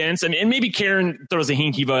voted against, and maybe Karen throws a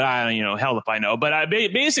hinky vote. I don't, hell if I know. But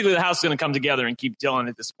basically, the house is going to come together and keep Dylan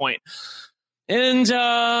at this point, and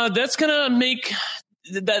that's going to make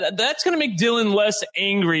Dylan less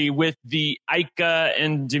angry with the Ika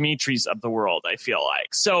and Dimitris of the world. I feel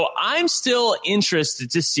like so. I'm still interested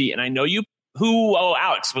to see, and I know you.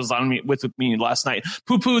 Alex was on with me last night,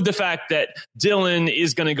 poo-pooed the fact that Dylan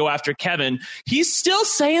is going to go after Kevin. He's still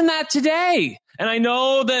saying that today. And I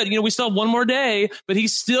know that, we still have one more day, but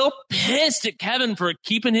he's still pissed at Kevin for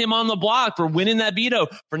keeping him on the block, for winning that veto,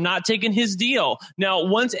 for not taking his deal. Now,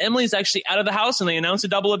 once Emily's actually out of the house and they announce a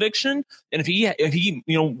double eviction, and if he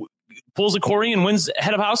pulls a Corey and wins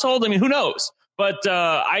head of household, who knows? But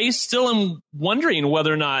I still am wondering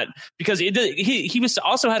whether or not, because he was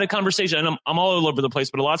also had a conversation, and I'm all over the place,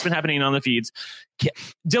 but a lot's been happening on the feeds.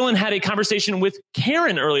 Dylan had a conversation with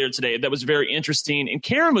Karen earlier today that was very interesting, and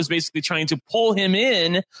Karen was basically trying to pull him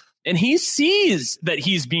in, and he sees that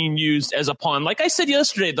he's being used as a pawn. Like I said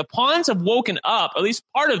yesterday, the pawns have woken up, at least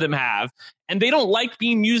part of them have, and they don't like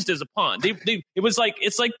being used as a pawn.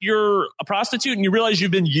 It's like you're a prostitute and you realize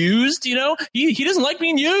you've been used, He doesn't like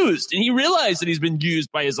being used, and he realized that he's been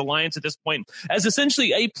used by his alliance at this point as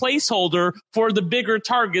essentially a placeholder for the bigger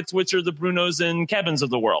targets, which are the Brunos and Kevins of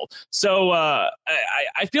the world. So I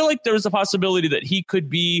feel like there's a possibility that he could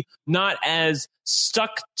be not as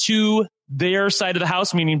stuck to their side of the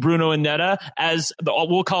house, meaning Bruno and Netta,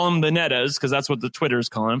 we'll call them the Nettas, because that's what the Twitters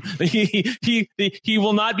call him. He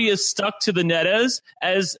will not be as stuck to the Nettas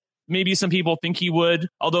as maybe some people think he would.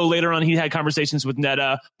 Although later on he had conversations with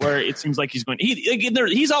Netta where it seems like he's going.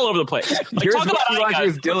 He's all over the place. Like, Here's talk what about you watch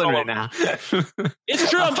with Dylan right now. It's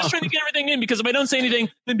true. I'm just trying to get everything in, because if I don't say anything,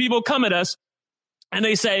 then people come at us. And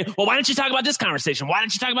they say, well, why don't you talk about this conversation? Why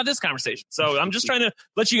don't you talk about this conversation? So I'm just trying to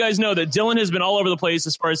let you guys know that Dylan has been all over the place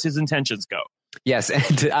as far as his intentions go. Yes,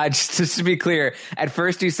 and just to be clear, at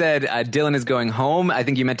first you said Dylan is going home. I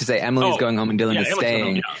think you meant to say Emily is going home and Dylan is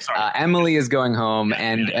staying. Emily is going home,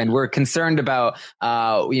 and we're concerned about,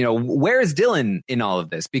 where is Dylan in all of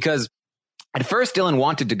this? Because at first Dylan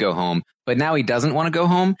wanted to go home, but now he doesn't want to go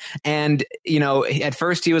home. And, at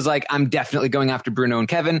first he was like, I'm definitely going after Bruno and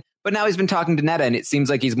Kevin. But now he's been talking to Netta, and it seems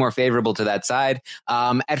like he's more favorable to that side.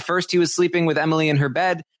 At first he was sleeping with Emily in her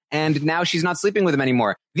bed, and now she's not sleeping with him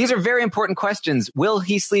anymore. These are very important questions. Will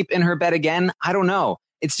he sleep in her bed again? I don't know.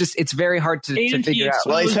 It's very hard to figure out.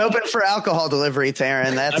 Well, he's hoping for alcohol delivery,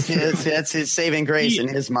 Taryn. That's his saving grace in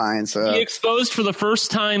his mind. So he exposed for the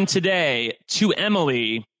first time today to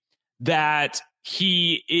Emily that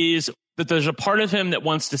he is that there's a part of him that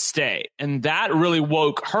wants to stay. And that really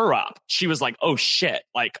woke her up. She was like, oh shit,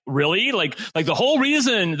 like really? Like the whole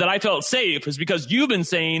reason that I felt safe is because you've been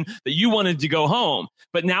saying that you wanted to go home.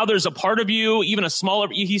 But now there's a part of you, even a smaller,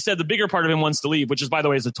 he said the bigger part of him wants to leave, which is, by the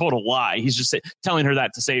way, is a total lie. He's just telling her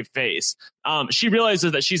that to save face. She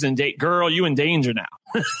realizes that she's in girl, you in danger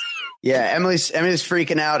now. Yeah, Emily's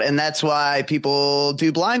freaking out, and that's why people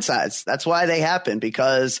do blindsides. That's why they happen,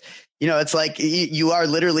 because it's like you are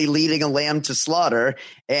literally leading a lamb to slaughter,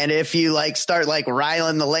 and if you start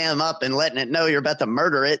riling the lamb up and letting it know you're about to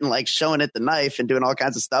murder it and showing it the knife and doing all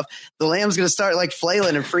kinds of stuff, the lamb's going to start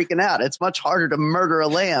flailing and freaking out. It's much harder to murder a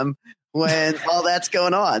lamb when all that's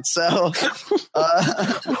going on. So,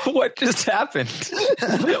 what just happened?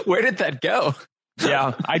 Where did that go?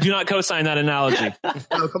 Yeah, I do not co-sign that analogy.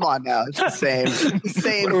 Oh, come on now. It's the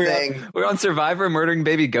same thing. We're on Survivor murdering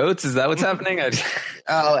baby goats. Is that what's happening?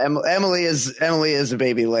 Emily is a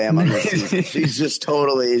baby lamb on this season. She's just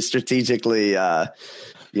totally strategically,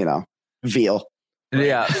 veal.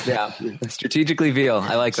 Yeah. Strategically veal.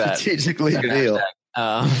 I like that. Strategically veal.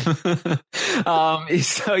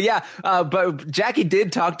 So yeah, but Jackie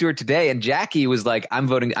did talk to her today, and Jackie was like, I'm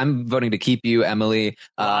voting to keep you, Emily.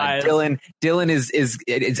 Dylan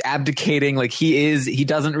is abdicating. He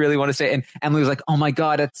doesn't really want to stay. And Emily was like, oh my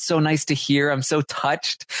God, that's so nice to hear. I'm so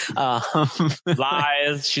touched.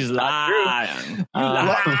 Lies. She's lying.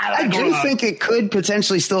 I do think it could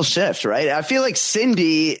potentially still shift, right? I feel like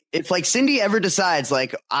Cindy, if Cindy ever decides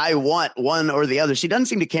I want one or the other, she doesn't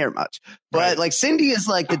seem to care much. But right. Cindy is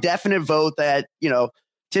the definite vote that,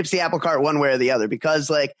 tips the apple cart one way or the other, because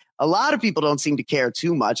a lot of people don't seem to care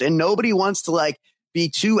too much, and nobody wants to be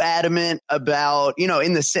too adamant about,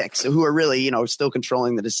 in the six who are really, still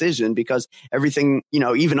controlling the decision, because everything,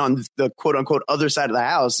 even on the quote unquote other side of the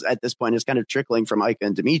house at this point is kind of trickling from Ika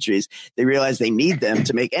and Dimitri's. They realize they need them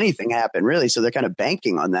to make anything happen, really. So they're kind of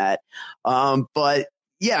banking on that. But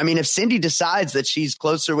yeah, I mean, if Cindy decides that she's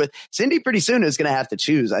closer with Cindy, pretty soon is going to have to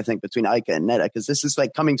choose, I think, between Ika and Neda, because this is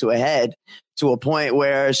coming to a head to a point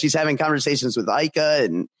where she's having conversations with Ika,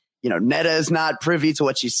 and Neda is not privy to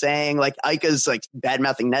what she's saying. Ika's bad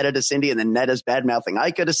mouthing Neda to Cindy, and then Neda's bad mouthing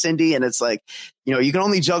Ika to Cindy, and it's you can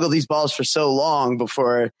only juggle these balls for so long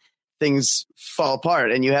before things fall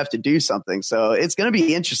apart, and you have to do something. So it's going to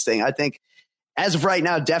be interesting. I think, as of right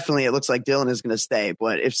now, definitely it looks like Dylan is going to stay.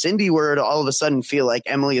 But if Cindy were to all of a sudden feel like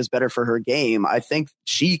Emily is better for her game, I think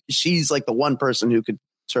she's the one person who could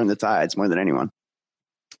turn the tides more than anyone.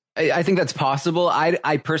 I think that's possible.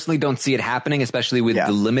 I personally don't see it happening, especially with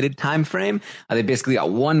the limited time frame. They basically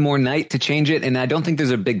got one more night to change it, and I don't think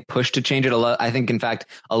there's a big push to change it. I think, in fact,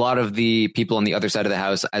 a lot of the people on the other side of the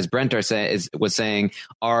house, as Brent was saying,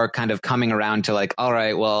 are kind of coming around to all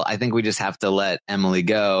right, well, I think we just have to let Emily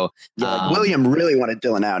go. Yeah, William really wanted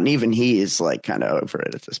Dylan out, and even he is kind of over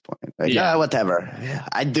it at this point. Whatever. Yeah,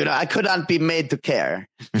 I could not be made to care.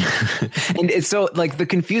 And it's so the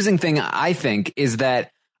confusing thing, I think, is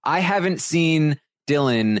that I haven't seen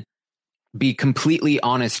Dylan be completely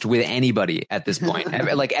honest with anybody at this point.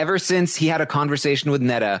 Ever since he had a conversation with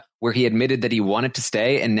Neda where he admitted that he wanted to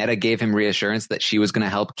stay, and Neda gave him reassurance that she was going to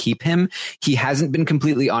help keep him, he hasn't been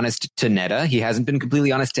completely honest to Neda. He hasn't been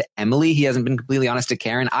completely honest to Emily. He hasn't been completely honest to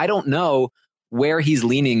Karen. I don't know where he's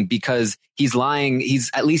leaning, because he's lying. He's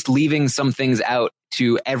at least leaving some things out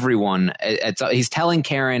to everyone. He's telling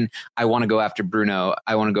Karen, I want to go after Bruno.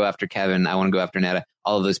 I want to go after Kevin. I want to go after Neda,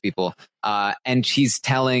 all of those people. And she's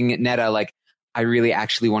telling Neda, I really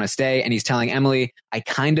actually want to stay. And he's telling Emily, I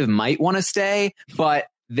kind of might want to stay, but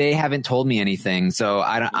they haven't told me anything. So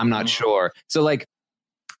I'm not sure. So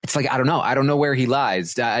it's I don't know. I don't know where he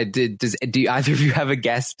lies. Do either of you have a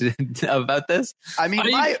guess about this? I mean,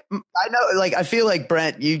 I know, I feel like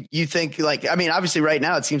Brent, you think obviously right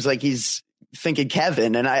now it seems like he's thinking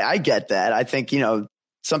Kevin, and I get that. I think,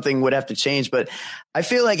 something would have to change, but I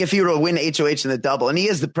feel like if he were to win HOH in the double, and he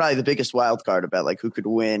is probably the biggest wild card about who could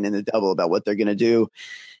win in the double, about what they're going to do,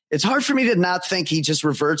 it's hard for me to not think he just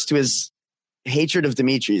reverts to his hatred of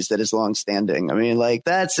Dimitri's that is long-standing. I mean,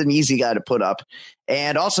 that's an easy guy to put up.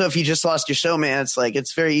 And also, if you just lost your showmance,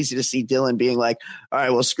 it's very easy to see Dylan being all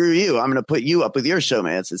right, well, screw you. I'm going to put you up with your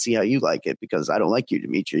showmance and see how you like it, because I don't like you,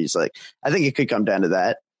 Dimitri's. I think it could come down to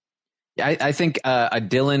that. Yeah, I think a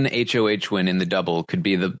Dylan HOH win in the double could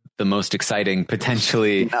be the most exciting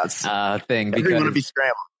potentially thing, because everyone would be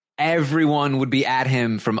scrambling. Everyone would be at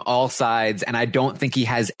him from all sides, and I don't think he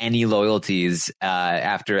has any loyalties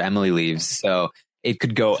after Emily leaves. So it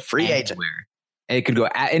could go free agent. and it could go,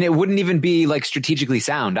 and it wouldn't even be like strategically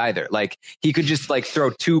sound either. Like he could just like throw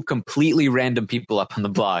two completely random people up on the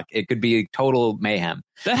block. It could be total mayhem.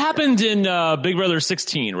 That happened in Big Brother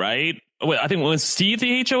 16, right? Wait, I think it was Steve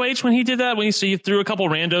the HOH when he did that, when he threw a couple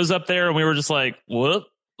randos up there, and we were just like, what?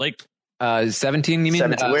 Like 17, you mean?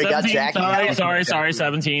 17, where he got Jackie out. Sorry,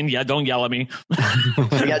 17. Yeah, don't yell at me.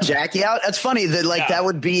 We got Jackie out. That's funny that that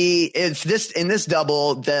would be if this in this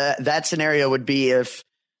double, that scenario would be if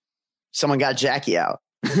someone got Jackie out.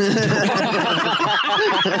 Well,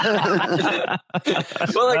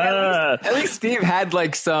 like at least Steve had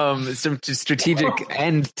like some strategic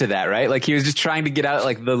end to that, right? Like he was just trying to get out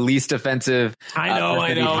like the least offensive. I know.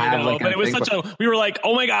 Like, but it was such a. We were like,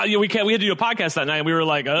 oh my god, we had to do a podcast that night. We were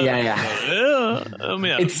like, oh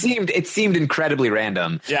man. It seemed incredibly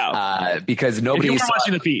random. Yeah, because nobody was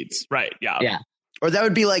watching the feeds, right? Yeah. Or that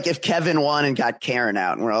would be like if Kevin won and got Karen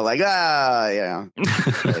out, and we're all like, yeah.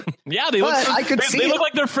 Yeah, they look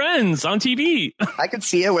like they're friends on TV. I could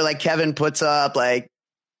see it where like Kevin puts up like,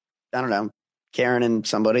 I don't know, Karen and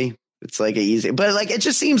somebody. It's like easy, but like it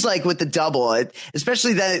just seems like with the double,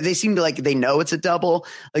 especially that they seem to like they know it's a double.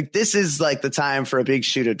 Like this is like the time for a big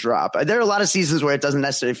shoe to drop. There are a lot of seasons where it doesn't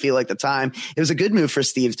necessarily feel like the time. It was a good move for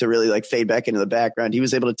Steve to really like fade back into the background. He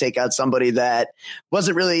was able to take out somebody that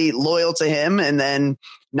wasn't really loyal to him, and then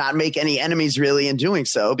not make any enemies really in doing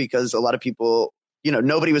so, because a lot of people,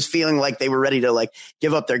 nobody was feeling like they were ready to like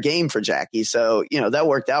give up their game for Jackie. So that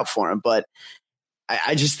worked out for him. But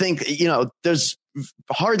I just think there's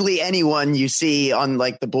hardly anyone you see on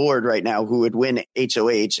like the board right now who would win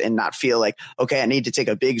HOH and not feel like, okay, I need to take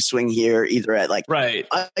a big swing here, either at like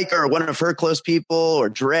Ike or one of her close people, or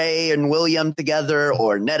Dre and William together,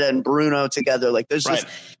 or Netta and Bruno together. Like there's just,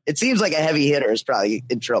 it seems like a heavy hitter is probably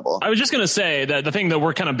in trouble. I was just going to say that the thing that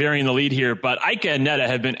we're kind of burying the lead here, but Ike and Netta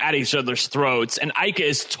have been at each other's throats, and Ike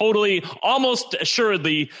is totally, almost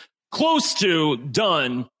assuredly close to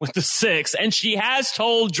done with the 6. And she has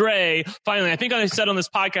told Dre, finally, I think I said on this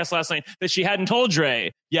podcast last night that she hadn't told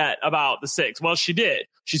Dre yet about the 6. Well, she did.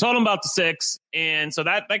 She told him about the 6. And so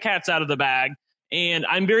that cat's out of the bag. And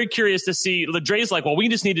I'm very curious to see, Dre's like, well, we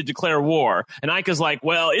just need to declare war. And Ika's like,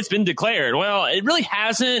 well, it's been declared. Well, it really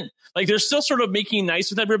hasn't. Like they're still sort of making nice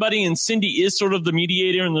with everybody, and Cindy is sort of the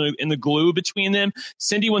mediator and the glue between them.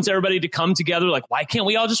 Cindy wants everybody to come together. Like, why can't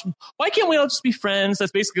we all just be friends?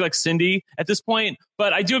 That's basically like Cindy at this point.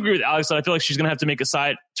 But I do agree with Alex that I feel like she's going to have to pick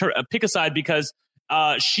a side, because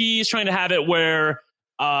she's trying to have it where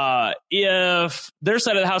if their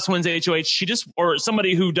side of the house wins HOH, or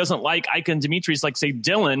somebody who doesn't like Ika and Demetrius, like say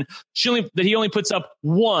Dylan, he only puts up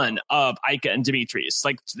one of Ika and Demetrius.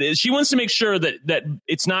 Like she wants to make sure that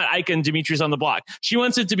it's not Ika and Demetrius on the block. She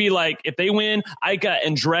wants it to be like if they win, Ika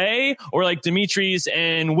and Dre, or like Demetrius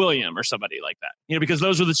and William or somebody like that. Because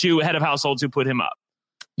those are the two head of households who put him up.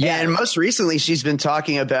 Yeah, and most recently she's been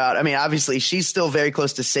talking about, I mean, obviously she's still very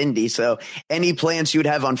close to Cindy, so any plans she would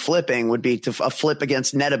have on flipping would be to flip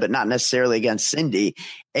against Netta, but not necessarily against Cindy.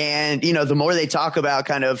 And, the more they talk about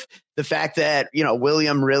kind of the fact that,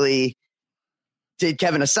 William really did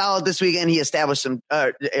Kevin a solid this weekend. He established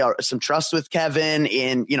some trust with Kevin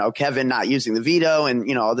in, Kevin not using the veto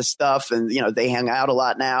and, all this stuff. And, they hang out a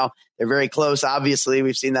lot now. They're very close. Obviously,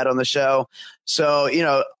 we've seen that on the show. So,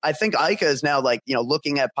 I think Ika is now like,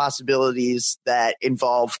 looking at possibilities that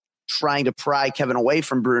involve trying to pry Kevin away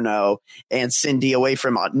from Bruno and Cindy away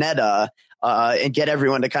from Netta, and get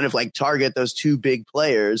everyone to kind of like target those two big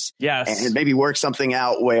players. Yes. And maybe work something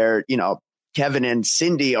out where, Kevin and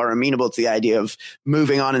Cindy are amenable to the idea of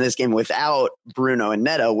moving on in this game without Bruno and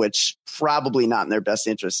Netta, which probably not in their best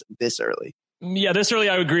interest this early. Yeah, this early,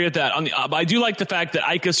 I would agree with that. I do like the fact that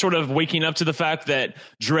Ika's sort of waking up to the fact that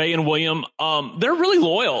Dre and William, they're really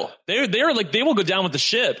loyal. They're like, they will go down with the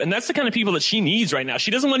ship. And that's the kind of people that she needs right now.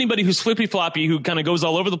 She doesn't want anybody who's flippy floppy, who kind of goes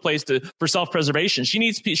all over the place for self-preservation. She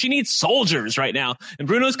needs soldiers right now. And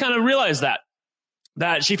Bruno's kind of realized that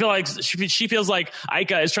she feels like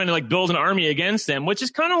Ika is trying to like build an army against them, which is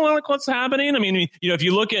kind of like what's happening. I mean, if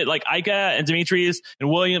you look at like Ika and Demetrius and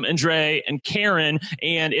William and Dre and Karen,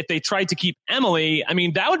 and if they tried to keep Emily, I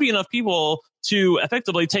mean, that would be enough people to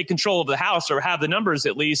effectively take control of the house, or have the numbers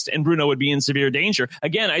at least, and Bruno would be in severe danger.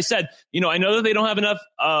 Again, I said, I know that they don't have enough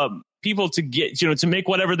people to get, to make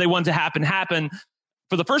whatever they want to happen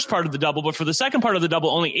for the first part of the double, but for the second part of the double,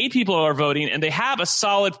 only 8 people are voting, and they have a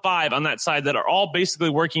solid 5 on that side that are all basically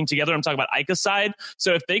working together. I'm talking about Ika's side.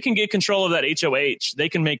 So if they can get control of that HOH, they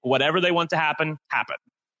can make whatever they want to happen.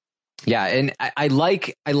 Yeah, and I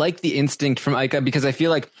like the instinct from Ika, because I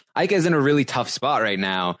feel like Ika is in a really tough spot right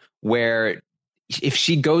now where if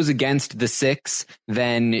she goes against the six,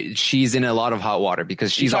 then she's in a lot of hot water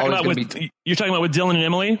because she's always going to be. You're talking about with Dylan and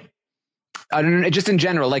Emily? I don't know, just in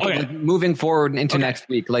general, like, okay. like moving forward into next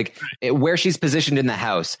week, like where she's positioned in the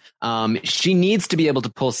house, she needs to be able to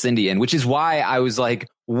pull Cindy in, which is why I was like,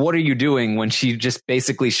 what are you doing when she just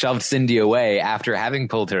basically shoved Cindy away after having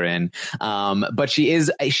pulled her in? But she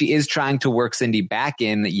is trying to work Cindy back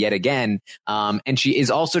in yet again. And she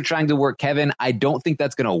is also trying to work Kevin. I don't think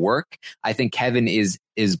that's going to work. I think Kevin is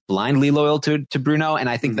blindly loyal to Bruno. And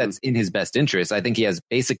I think that's in his best interest. I think he has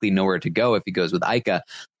basically nowhere to go if he goes with Ika.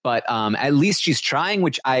 But at least she's trying,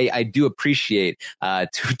 which I do appreciate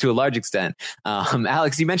to a large extent.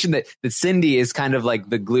 Alex, you mentioned that Cindy is kind of like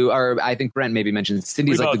the glue, or I think Brent maybe mentioned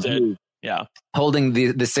Cindy's like the glue. Yeah, holding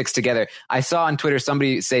the six together. I saw on Twitter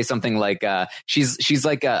somebody say something like she's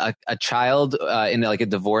like a child in like a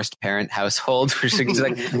divorced parent household where she's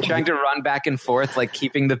like trying to run back and forth, like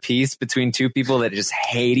keeping the peace between two people that just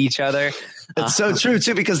hate each other. It's so true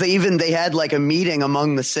too, because they had like a meeting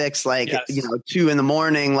among the six, like, 2 a.m.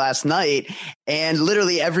 last night, and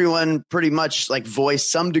literally everyone pretty much like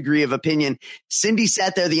voiced some degree of opinion. Cindy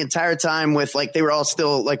sat there the entire time with like, they were all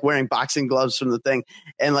still like wearing boxing gloves from the thing.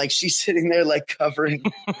 And like, she's sitting there like covering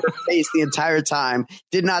her face the entire time,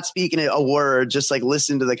 did not speak in a word, just like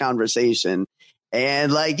listened to the conversation.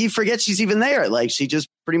 And like, you forget she's even there. Like, she just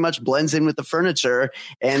pretty much blends in with the furniture,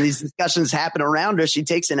 and these discussions happen around her. She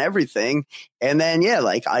takes in everything. And then,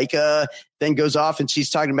 like Ika then goes off and she's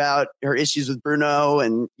talking about her issues with Bruno,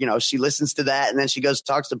 and, she listens to that. And then she goes,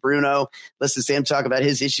 talks to Bruno, listens to him talk about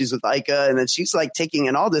his issues with Ika. And then she's like taking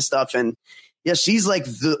in all this stuff. And she's like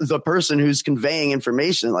the person who's conveying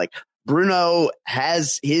information. Like, Bruno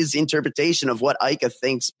has his interpretation of what Ika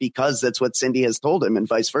thinks because that's what Cindy has told him, and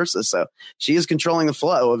vice versa. So she is controlling the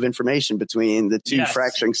flow of information between the two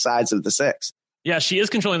fracturing sides of the six. Yeah, she is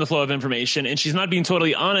controlling the flow of information, and she's not being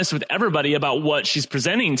totally honest with everybody about what she's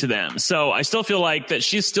presenting to them. So I still feel like that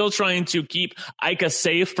she's still trying to keep Ika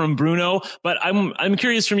safe from Bruno. But I'm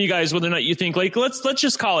curious from you guys whether or not you think, like, let's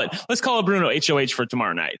just call it Bruno HOH for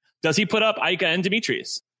tomorrow night. Does he put up Ika and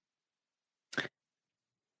Demetrius?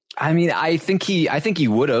 I mean, I think he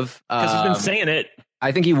would have, because he's been saying it.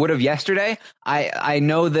 I think he would have yesterday. I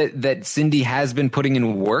know that Cindy has been putting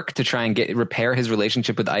in work to try and repair his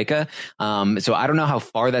relationship with Ika. So I don't know how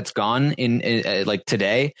far that's gone in like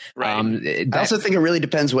today. Right. I also think it really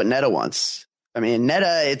depends what Netta wants. I mean,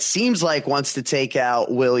 Netta, it seems like, wants to take out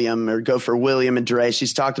William or go for William and Dre.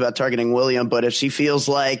 She's talked about targeting William, but if she feels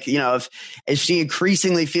like, if she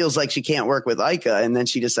increasingly feels like she can't work with Ika, and then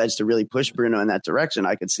she decides to really push Bruno in that direction,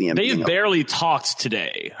 I could see him. They barely talked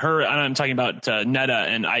today. And I'm talking about Netta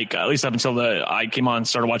and Ika, at least up until I came on,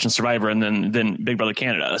 started watching Survivor, and then Big Brother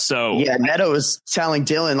Canada. So Netta was telling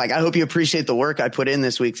Dylan, like, I hope you appreciate the work I put in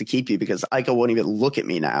this week to keep you, because Ika won't even look at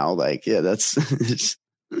me now. Like, that's.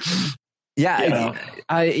 Yeah,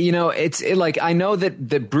 it's like, I know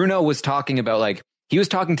that Bruno was talking about, like, he was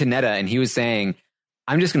talking to Netta and he was saying,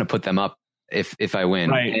 I'm just going to put them up if I win.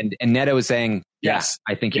 Right. And Netta was saying, yes,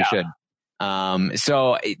 I think you should.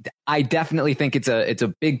 So I definitely think it's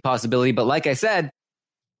a big possibility. But like I said,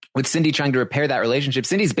 with Cindy trying to repair that relationship,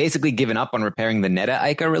 Cindy's basically given up on repairing the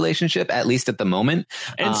Netta-Ika relationship, at least at the moment.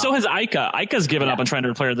 And so has Ika. Ika's given up on trying to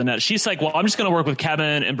repair the Netta. She's like, well, I'm just going to work with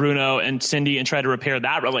Kevin and Bruno and Cindy and try to repair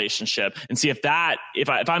that relationship and see if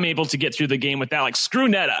I'm able to get through the game with that. Like, screw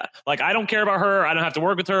Netta. Like, I don't care about her. I don't have to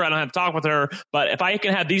work with her. I don't have to talk with her. But if I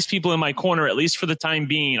can have these people in my corner, at least for the time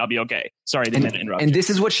being, I'll be okay. Sorry, I didn't interrupt. And this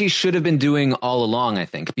is what she should have been doing all along, I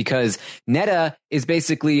think, because Netta is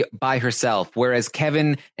basically by herself, whereas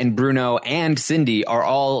Kevin and Bruno and Cindy are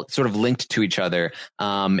all sort of linked to each other.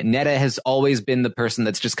 Netta has always been the person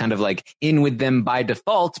that's just kind of like in with them by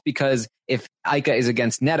default, because if Ika is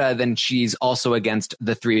against Netta, then she's also against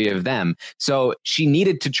the three of them. So she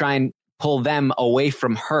needed to try and pull them away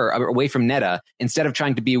from her, away from Netta, instead of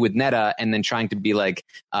trying to be with Netta and then trying to be like,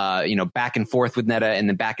 back and forth with Netta and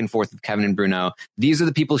then back and forth with Kevin and Bruno. These are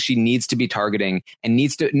the people she needs to be targeting, and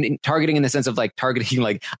targeting in the sense of like targeting,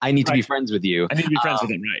 like, I need to be friends with you. I need to be friends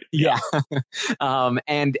with him, right? Yeah.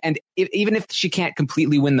 And even if she can't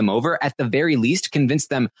completely win them over, at the very least, convince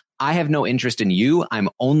them, I have no interest in you. I'm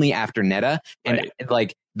only after Netta. And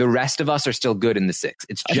like, the rest of us are still good in the six.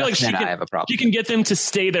 It's just Netta I have a problem. She can get them to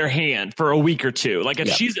stay their hand for a week or two. Like, if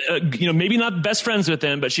she's, maybe not best friends with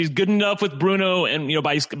them, but she's good enough with Bruno, and,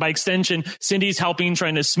 by extension, Cindy's helping,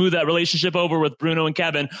 trying to smooth that relationship over with Bruno and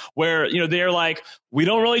Kevin, where, they're like, we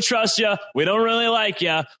don't really trust you. We don't really like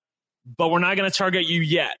you. but we're not going to target you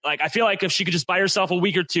yet. Like, I feel like if she could just buy herself a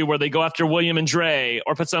week or two where they go after William and Dre,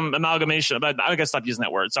 or put some amalgamation, but I gotta stop using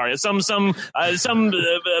that word. Sorry. Some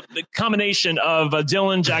combination of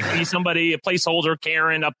Dylan, Jackie, somebody, a placeholder,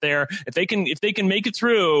 Karen up there. If they can make it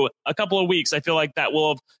through a couple of weeks, I feel like that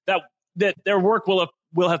their work will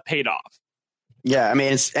have paid off. Yeah, I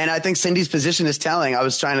mean, and I think Cindy's position is telling. I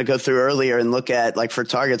was trying to go through earlier and look at, like, for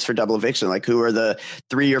targets for double eviction, like who are the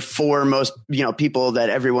 3 or 4 most, people that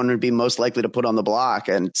everyone would be most likely to put on the block.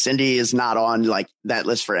 And Cindy is not on, like, that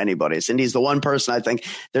list for anybody. Cindy's the one person I think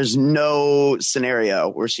there's no scenario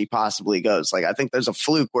where she possibly goes. Like, I think there's a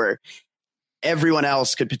fluke where everyone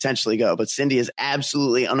else could potentially go, but Cindy is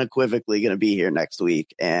absolutely unequivocally going to be here next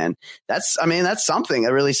week. And that's something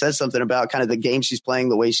that really says something about kind of the game she's playing,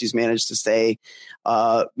 the way she's managed to stay,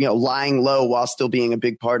 lying low while still being a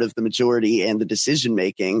big part of the majority and the decision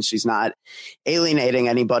making. She's not alienating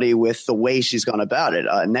anybody with the way she's gone about it.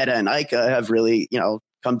 Netta and Ika have really,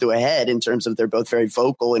 come to a head in terms of they're both very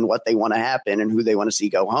vocal in what they want to happen and who they want to see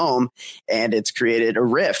go home. And it's created a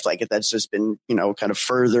rift. Like, that's just been, kind of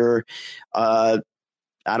further,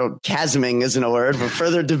 chasming isn't a word, but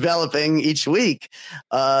further developing each week.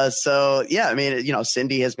 So yeah, I mean,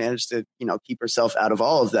 Cindy has managed to, keep herself out of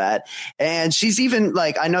all of that. And she's even,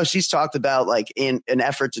 like, I know she's talked about, like, in an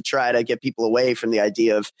effort to try to get people away from the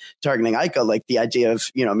idea of targeting Ika, like the idea of,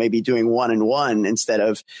 maybe doing 1-1 instead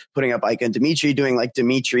of putting up Ika and Dimitri, doing like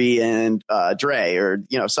Dimitri and Dre, or,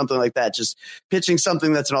 something like that, just pitching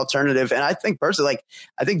something that's an alternative. And I think personally, like,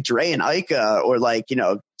 I think Dre and Ika, or like,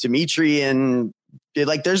 Dimitri and,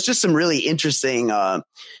 like, there's just some really interesting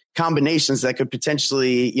combinations that could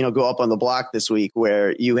potentially, go up on the block this week,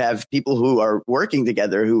 where you have people who are working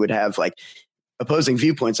together who would have, like, opposing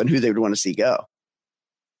viewpoints on who they would want to see go.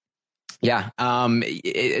 Yeah.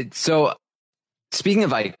 So speaking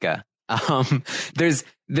of Ika, there's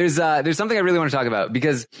something I really want to talk about,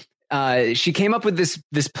 because she came up with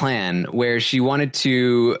this plan where she wanted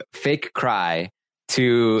to fake cry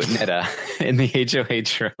to Netta in the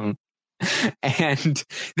HOH room. And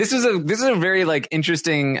this is a very, like,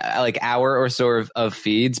 interesting, like, hour or so of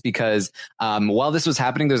feeds, because while this was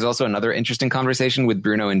happening, there's also another interesting conversation with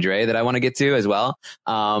Bruno and Dre that I want to get to as well.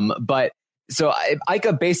 But so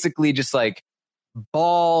Ika basically just, like,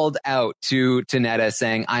 bawled out to Netta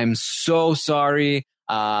saying, "I'm so sorry.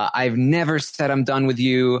 I've never said I'm done with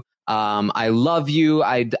you. I love you.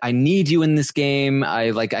 I need you in this game.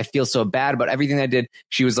 I feel so bad about everything I did."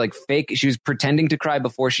 She was, like, fake. She was pretending to cry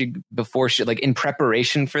before she, like, in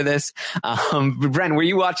preparation for this. Bren, were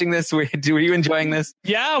you watching this? Were you enjoying this?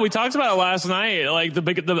 Yeah, we talked about it last night. Like,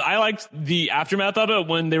 I liked the aftermath of it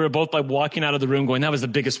when they were both, like, walking out of the room going, "That was the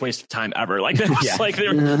biggest waste of time ever." Like, that was like,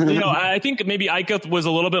 they're, I think maybe Ika was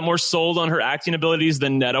a little bit more sold on her acting abilities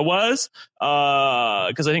than Netta was.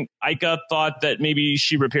 Because I think Ika thought that maybe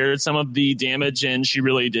she repaired some of the damage, and she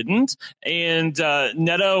really didn't. And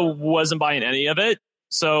Netta wasn't buying any of it.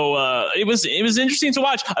 So it was interesting to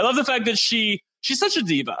watch. I love the fact that she's such a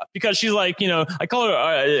diva, because she's like, I call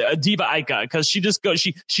her a diva Ika, because she just goes,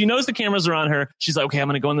 she knows the cameras are on her. She's like, okay, I'm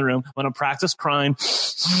going to go in the room. I'm going to practice crying.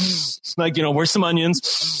 Like, where's some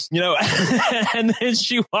onions, and then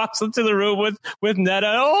she walks into the room with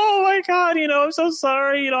Netta. "Oh my God, I'm so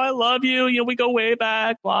sorry. I love you. We go way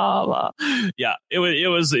back, blah, blah." Yeah,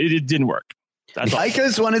 it didn't work.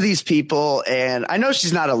 Ika's one of these people, and I know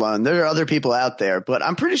she's not alone. There are other people out there, but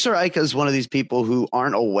I'm pretty sure Ika's one of these people who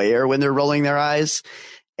aren't aware when they're rolling their eyes.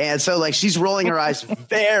 And so, like, she's rolling her eyes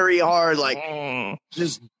very hard, like,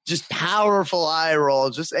 just powerful eye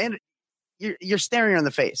roll. And you're staring her in the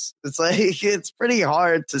face. It's like, it's pretty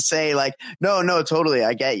hard to say, like, no, totally,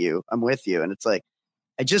 I get you. I'm with you. And it's like,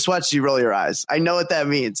 I just watched you roll your eyes. I know what that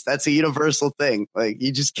means. That's a universal thing. Like,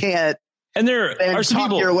 you just can't. And there are some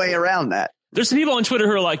people your way around that. There's some people on Twitter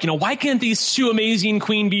who are like, why can't these two amazing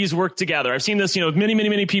queen bees work together? I've seen this, many, many,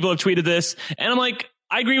 many people have tweeted this. And I'm like,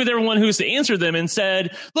 I agree with everyone who's answered them and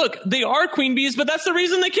said, look, they are queen bees, but that's the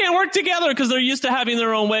reason they can't work together, because they're used to having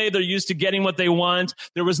their own way. They're used to getting what they want.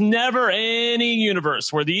 There was never any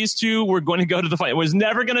universe where these two were going to go to the final. It was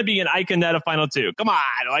never going to be an Ika Netta final two. Come on.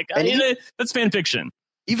 Like, that's fan fiction.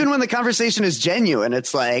 Even when the conversation is genuine,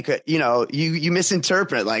 it's like, you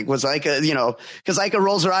misinterpret, like, was Ika, because Ika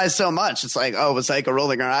rolls her eyes so much. It's like, oh, was Ika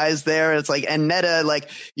rolling her eyes there? It's like, and Netta,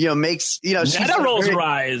 like, makes, Netta rolls her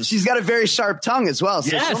eyes. She's got a very sharp tongue as well.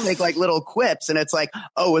 So she'll make, like, little quips, and it's like,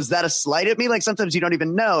 oh, was that a slight at me? Like, sometimes you don't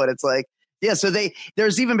even know. And it's like, yeah. So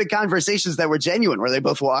there's even been conversations that were genuine where they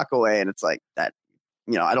both walk away, and it's like, that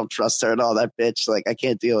I don't trust her at all. That bitch, like, I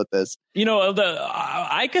can't deal with this. The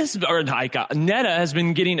Netta has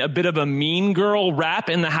been getting a bit of a mean girl rap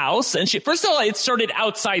in the house. And first of all, it started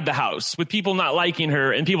outside the house with people not liking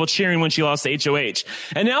her and people cheering when she lost to HOH.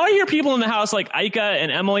 And now I hear people in the house like Ika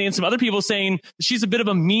and Emily and some other people saying she's a bit of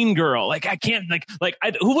a mean girl. Like, I can't,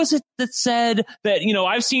 who was it that said that,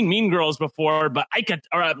 I've seen mean girls before, but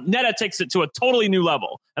Netta takes it to a totally new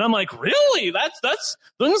level. And I'm like, really? That's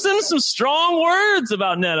some strong words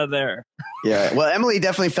about Netta there. Yeah. Well, Emily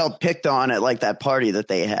definitely felt picked on at like that party that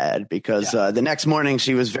they had because the next morning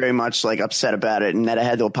she was very much like upset about it and Netta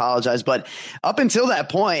had to apologize. But up until that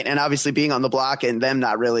point, and obviously being on the block and them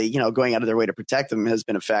not really, going out of their way to protect them has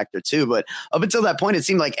been a factor too. But up until that point, it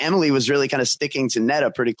seemed like Emily was really kind of sticking to Netta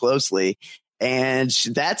pretty closely. And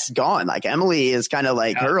that's gone. Like Emily is kind of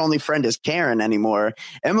like her only friend is Karen anymore.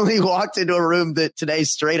 Emily walked into a room that today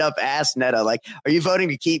straight up asked Netta, like, are you voting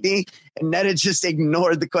to keep me? And Netta just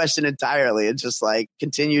ignored the question entirely and just like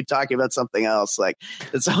continued talking about something else. Like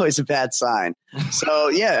it's always a bad sign. So,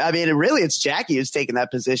 yeah, I mean, it's Jackie who's taken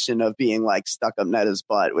that position of being like stuck up Netta's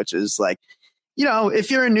butt, which is like,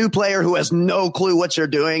 if you're a new player who has no clue what you're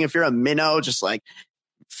doing, if you're a minnow, just like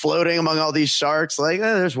floating among all these sharks, like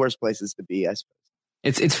there's worse places to be, I suppose.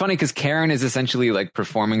 It's funny because Karen is essentially like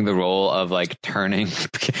performing the role of like turning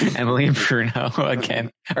Emily and Bruno again,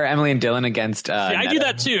 or Emily and Dylan against. I do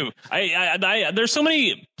that too. I there's so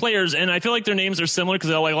many players, and I feel like their names are similar because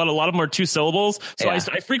like a lot of them are 2 syllables. So I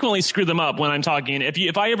frequently screw them up when I'm talking.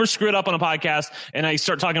 If I ever screw it up on a podcast and I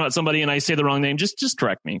start talking about somebody and I say the wrong name, just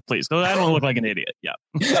correct me, please, because I don't want to look like an idiot. Yeah.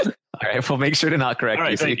 All right, we'll make sure to not correct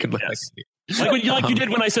you so you can look like. Like you did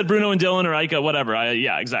when I said Bruno and Dylan or Ika, whatever.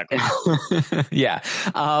 Yeah, exactly. Yeah.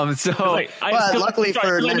 Luckily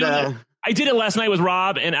for Netta, I did it last night with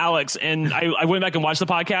Rob and Alex, and I went back and watched the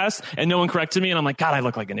podcast, and no one corrected me, and I'm like, God, I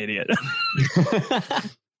look like an idiot.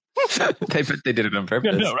 They did it on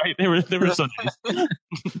purpose. No, right? They were so nice.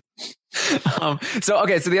 So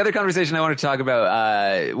the other conversation I want to talk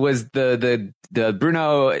about was the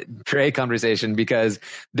Bruno Trey conversation, because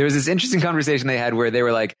there was this interesting conversation they had where they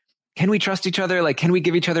were like, can we trust each other? Like, can we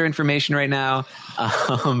give each other information right now?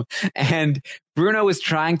 And Bruno was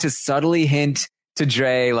trying to subtly hint to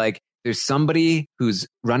Dre, like, there's somebody who's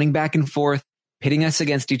running back and forth, pitting us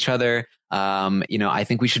against each other. I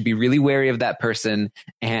think we should be really wary of that person.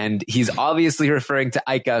 And he's obviously referring to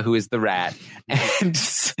Ika, who is the rat.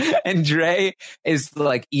 And Dre is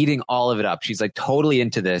like eating all of it up. She's like totally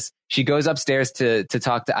into this. She goes upstairs to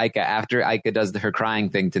talk to Ika after Ika does her crying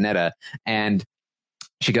thing to Netta. And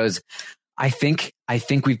she goes, I think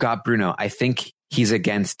we've got Bruno. I think he's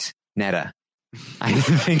against Netta. I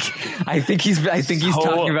think he's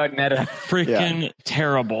talking about Netta. Freaking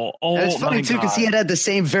terrible. Oh, and it's funny too, because he had the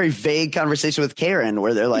same very vague conversation with Karen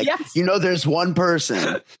where they're like, there's one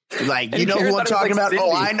person. Like, you know who I'm talking about? Cindy.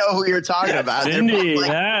 Oh, I know who you're talking about. Cindy,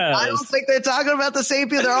 like, I don't think they're talking about the same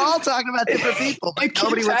people. They're all talking about different people. But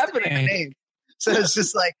nobody wants to name their name. So it's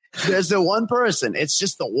just like, there's the one person. It's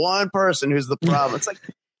just the one person who's the problem. It's like,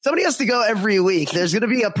 somebody has to go every week. There's going to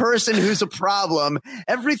be a person who's a problem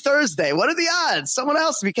every Thursday. What are the odds? Someone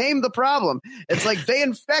else became the problem. It's like they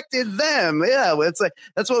infected them. Yeah, it's like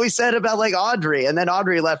that's what we said about like Audrey, and then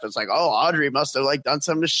Audrey left. It's like, oh, Audrey must have like done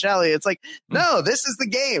something to Shelly. It's like, no, this is the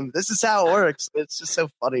game. This is how it works. It's just so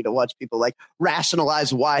funny to watch people like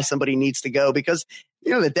rationalize why somebody needs to go, because at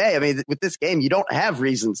the end of the day, I mean, with this game, you don't have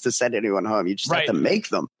reasons to send anyone home. You just have to make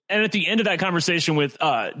them. And at the end of that conversation with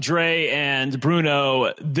Dre and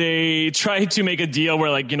Bruno, they tried to make a deal where,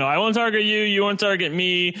 like, I won't target you, you won't target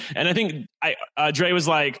me. And I think Dre was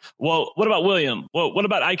like, well, what about William? Well, what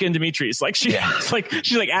about Ika and Demetrius? Like, she's like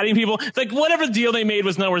adding people. It's like whatever deal they made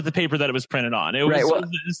was not worth the paper that it was printed on. It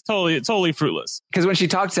was it's totally fruitless. Because when she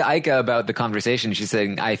talked to Ika about the conversation, she's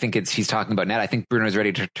saying, I think he's talking about Netta. I think Bruno's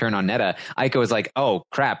ready to turn on Netta. Ika was like, oh,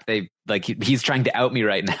 crap. He's trying to out me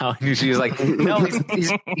right now. And she was like, no,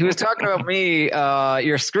 he was talking about me.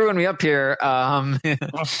 You're screwing me up here. And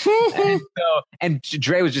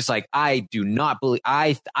Dre was just like, I do not believe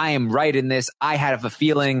I am right in this. I have a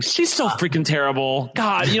feeling. She's so freaking terrible.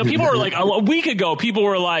 God, people were like, a week ago, people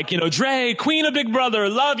were like, Dre, queen of Big Brother,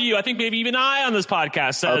 love you. I think maybe even I on this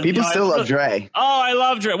podcast said, people still love Dre. Oh, I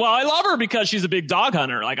love Dre. Well, I love her because she's a big dog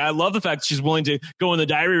hunter. Like, I love the fact that she's willing to go in the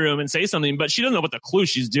diary room and say something, but she doesn't know what the clue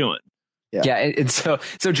she's doing. Yeah, and so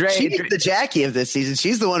Dre, she's the Jackie of this season.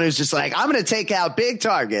 She's the one who's just like, I'm going to take out big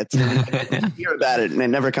targets. And hear about it, and it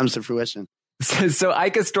never comes to fruition. So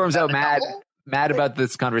Ika storms out mad about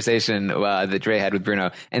this conversation that Dre had with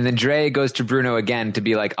Bruno, and then Dre goes to Bruno again to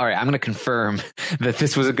be like, all right, I'm going to confirm that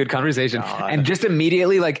this was a good conversation, and just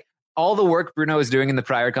immediately like all the work Bruno was doing in the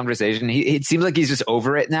prior conversation, it seems like he's just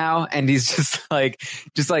over it now, and he's just like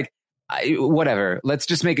whatever. Let's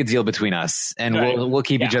just make a deal between us, and we'll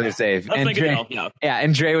keep each other safe. Let's make a deal. Yeah.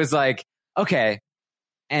 And Dre was like, okay,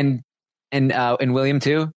 and William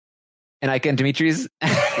too, and Ika and Dimitri's,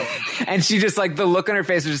 and she just like the look on her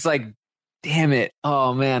face was just like, damn it,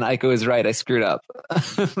 oh man, Ika was right, I screwed up.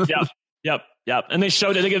 Yep. And they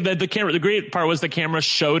showed it. The camera. The great part was the camera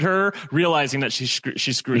showed her realizing that she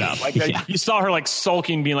screwed up. Like you saw her like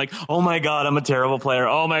sulking, being like, "Oh my god, I'm a terrible player.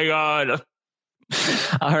 Oh my god."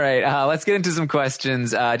 All right, let's get into some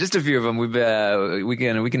questions. Just a few of them.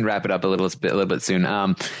 We can wrap it up a little bit soon.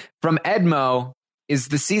 From Edmo, is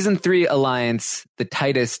the season 3 alliance the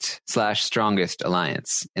tightest / strongest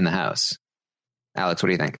alliance in the house? Alex, what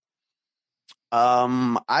do you think?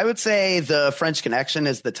 I would say the French Connection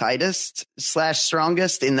is the tightest /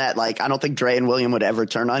 strongest in that, like, I don't think Dre and William would ever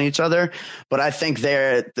turn on each other, but I think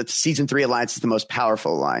the season 3 alliance is the most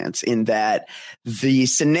powerful alliance in that the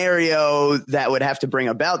scenario that would have to bring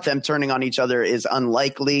about them turning on each other is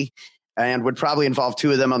unlikely and would probably involve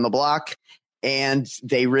 2 of them on the block. And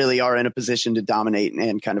they really are in a position to dominate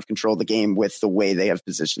and kind of control the game with the way they have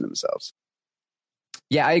positioned themselves.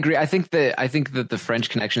 Yeah, I agree. I think that the French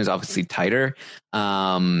Connection is obviously tighter,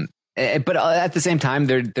 but at the same time,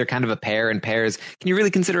 they're kind of a pair, and pairs. Can you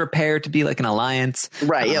really consider a pair to be like an alliance?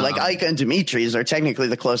 Right. Yeah. Like Ika and Dimitri's are technically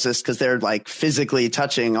the closest because they're like physically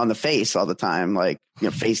touching on the face all the time, like,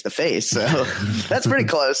 face to face. So that's pretty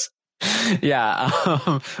close. Yeah,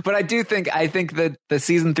 but I think that the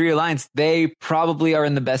season 3 alliance, they probably are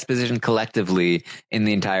in the best position collectively in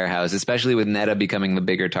the entire house, especially with Netta becoming the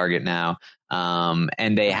bigger target now.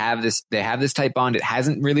 And they have this tight bond. It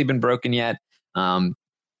hasn't really been broken yet. A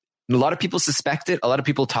lot of people suspect it. A lot of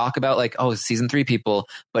people talk about like, oh, season 3 people,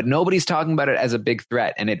 but nobody's talking about it as a big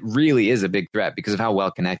threat. And it really is a big threat because of how well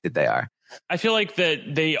connected they are. I feel like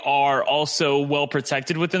that they are also well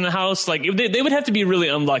protected within the house. Like they would have to be really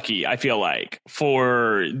unlucky, I feel like,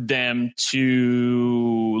 for them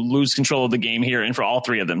to lose control of the game here and for all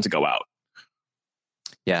 3 of them to go out.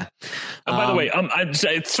 Yeah. By the way, I'm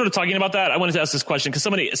sort of talking about that. I wanted to ask this question because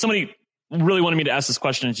somebody really wanted me to ask this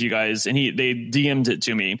question to you guys, and they DM'd it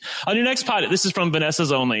to me. On your next pod, this is from Vanessa's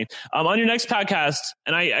only. On your next podcast,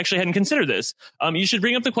 and I actually hadn't considered this, you should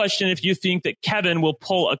bring up the question if you think that Kevin will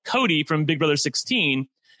pull a Cody from Big Brother 16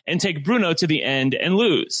 and take Bruno to the end and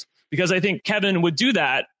lose. Because I think Kevin would do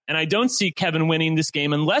that, and I don't see Kevin winning this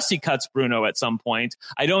game unless he cuts Bruno at some point.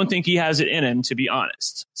 I don't think he has it in him, to be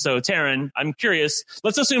honest. So, Taryn, I'm curious.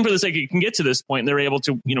 Let's assume for the sake you can get to this point, and they're able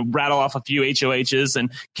to, rattle off a few HOHs,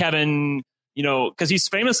 and Kevin, because he's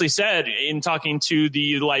famously said in talking to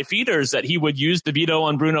the Life Eaters that he would use the veto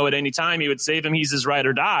on Bruno at any time. He would save him. He's his ride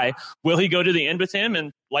or die. Will he go to the end with him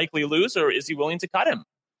and likely lose, or is he willing to cut him?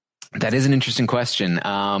 That is an interesting question.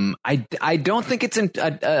 I don't think it's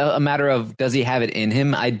a matter of does he have it in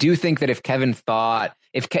him. I do think that if Kevin thought,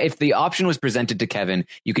 if the option was presented to Kevin,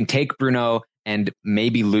 you can take Bruno and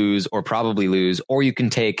maybe lose or probably lose, or you can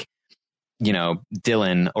take,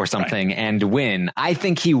 Dylan or something and win. I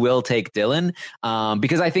think he will take Dylan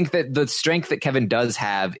because I think that the strength that Kevin does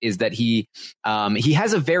have is that he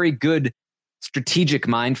has a very good strategic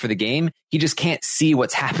mind for the game. He just can't see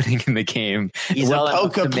what's happening in the game. He's a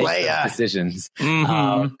poker player. Decisions.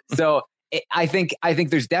 Mm-hmm. So I think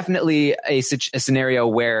there's definitely a scenario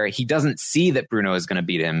where he doesn't see that Bruno is going to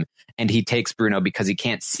beat him, and he takes Bruno because he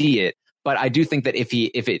can't see it. But I do think that if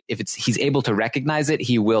he's able to recognize it,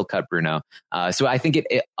 he will cut Bruno. So I think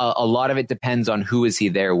a lot of it depends on who is he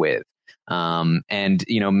there with. And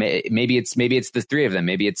maybe it's the 3 of them.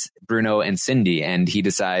 Maybe it's Bruno and Cindy, and he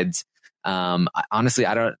decides. Honestly,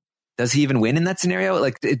 does he even win in that scenario?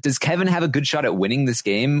 Like, does Kevin have a good shot at winning this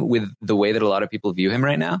game with the way that a lot of people view him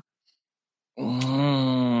right now? Probably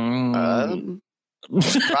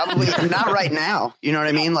not right now. You know what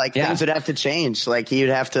I mean? Like, things would have to change. Like, he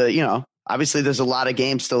would have to, obviously there's a lot of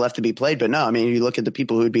games still left to be played, but no, I mean, you look at the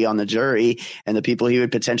people who would be on the jury and the people he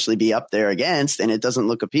would potentially be up there against, and it doesn't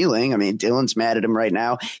look appealing. I mean, Dylan's mad at him right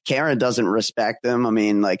now. Karen doesn't respect him. I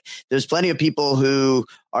mean, like, there's plenty of people who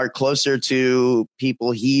are closer to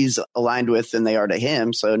people he's aligned with than they are to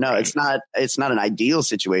him. So no, it's not an ideal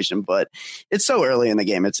situation, but it's so early in the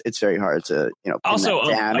game. It's very hard to, pin that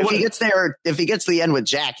down. If he gets to the end with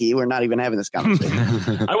Jackie, we're not even having this conversation.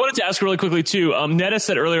 I wanted to ask really quickly too. Netta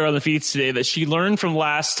said earlier on the feeds today that she learned from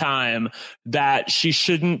last time that she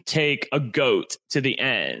shouldn't take a goat to the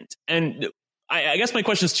end. And I guess my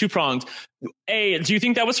question is 2-pronged. A, do you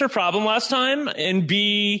think that was her problem last time? And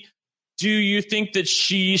B, do you think that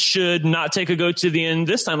she should not take a goat to the end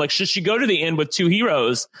this time? Like, should she go to the end with 2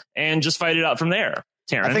 heroes and just fight it out from there?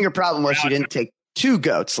 Taryn? I think her problem was she didn't take 2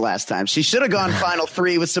 goats last time. She should have gone final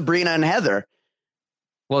 3 with Sabrina and Heather.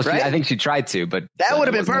 Well, right? I think she tried to, but that would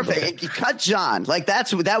have been wasn't able perfect. You cut John. Like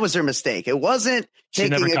that was her mistake. It wasn't She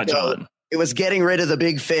taking never a cut goat. John. It was getting rid of the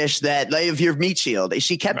big fish that like, of your meat shield.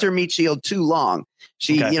 She kept her meat shield too long.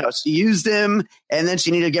 She, Okay. she used him, and then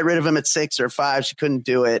she needed to get rid of him at 6 or 5. She couldn't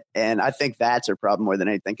do it, and I think that's her problem more than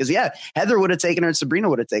anything. Because Heather would have taken her, and Sabrina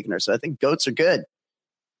would have taken her. So I think goats are good.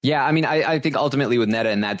 Yeah, I mean, I think ultimately with Netta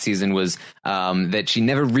in that season was that she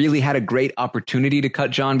never really had a great opportunity to cut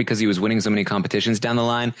John because he was winning so many competitions down the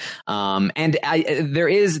line. And there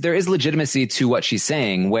is legitimacy to what she's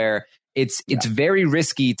saying, where it's very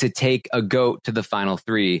risky to take a goat to the final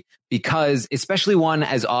 3 because, especially one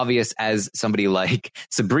as obvious as somebody like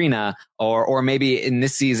Sabrina, or maybe in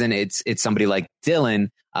this season it's somebody like Dylan,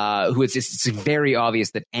 who it's very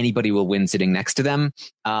obvious that anybody will win sitting next to them.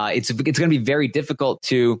 It's going to be very difficult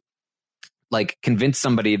to like convince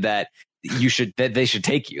somebody that they should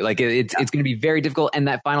take you. Like it's going to be very difficult, and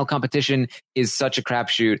that final competition is such a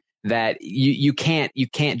crapshoot that you can't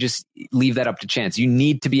just leave that up to chance. You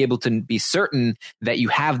need to be able to be certain that you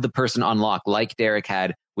have the person on lock, like Derek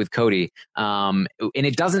had with Cody. And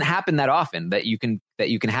it doesn't happen that often that you can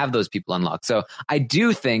have those people unlocked. So I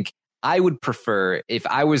do think I would prefer, if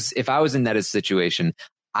I was in Netta's situation,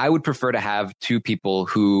 I would prefer to have 2 people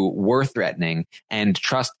who were threatening and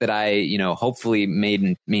trust that I, hopefully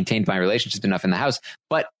maintained my relationship enough in the house.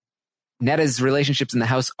 But Netta's relationships in the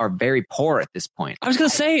house are very poor at this point. I was going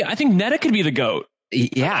to say, I think Netta could be the GOAT.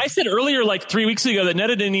 Yeah. I said earlier, like 3 weeks ago, that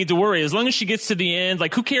Netta didn't need to worry. As long as she gets to the end,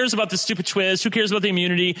 like who cares about the stupid twist? Who cares about the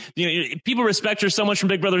immunity? People respect her so much from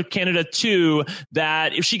Big Brother Canada 2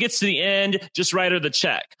 that if she gets to the end, just write her the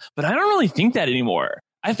check. But I don't really think that anymore.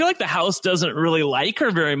 I feel like the house doesn't really like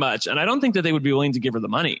her very much, and I don't think that they would be willing to give her the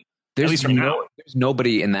money. There's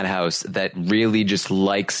nobody in that house that really just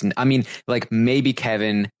likes. I mean, like maybe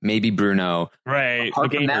Kevin, maybe Bruno. Right.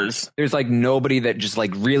 Apart from that, there's like nobody that just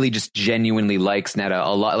like really just genuinely likes Netta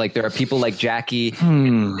a lot. Like there are people like Jackie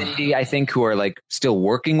and Cindy, I think, who are like still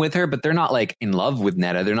working with her, but they're not like in love with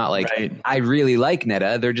Netta. They're not like, I really like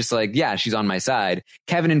Netta. They're just like, yeah, she's on my side.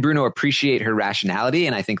 Kevin and Bruno appreciate her rationality,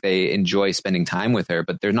 and I think they enjoy spending time with her,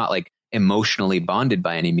 but they're not like emotionally bonded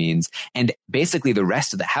by any means. And basically the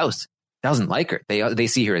rest of the house doesn't like her. They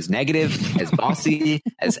see her as negative, as bossy,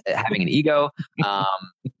 as having an ego.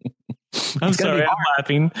 I'm sorry, I'm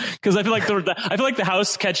laughing because I feel like the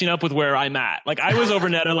house catching up with where I'm at. Like I was over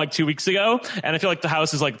Netta like 2 weeks ago, and I feel like the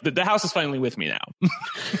house is like the house is finally with me now.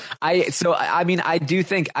 I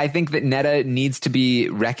think that Netta needs to be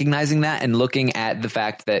recognizing that and looking at the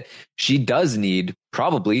fact that she does need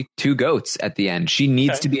probably 2 goats at the end. She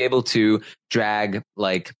needs to be able to drag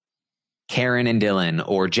like Karen and Dylan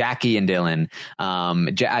or Jackie and Dylan.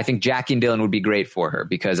 I think Jackie and Dylan would be great for her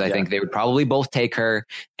because I think they would probably both take her,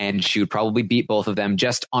 and she would probably beat both of them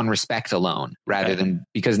just on respect alone, rather than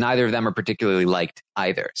because neither of them are particularly liked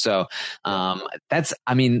either. So it's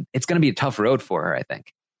going to be a tough road for her, I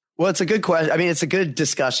think. Well, it's a good question. I mean, it's a good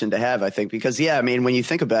discussion to have, I think, because, when you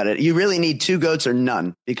think about it, you really need 2 goats or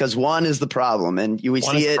none because one is the problem. And we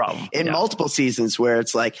see it in multiple seasons where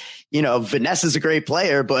it's like, Vanessa's a great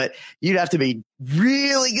player, but you'd have to be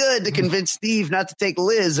really good to convince Steve not to take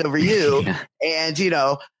Liz over you. And,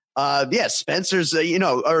 Spencer's,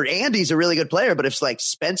 or Andy's a really good player, but if like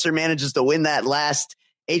Spencer manages to win that last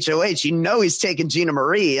HOH, he's taking Gina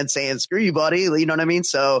Marie and saying, screw you, buddy. You know what I mean?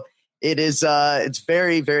 So it is, it's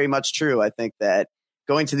very, very much true. I think that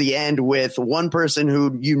going to the end with one person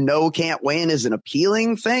who can't win is an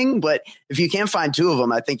appealing thing. But if you can't find 2 of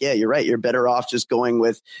them, I think, you're right. You're better off just going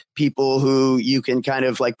with people who you can kind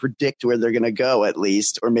of like predict where they're going to go at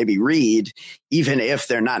least, or maybe read, even if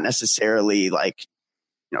they're not necessarily like,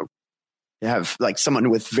 have like someone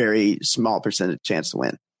with very small percentage chance to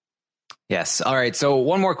win. Yes. All right. So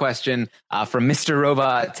one more question from Mr.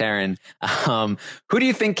 Robot Taryn. Who do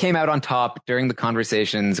you think came out on top during the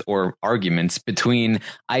conversations or arguments between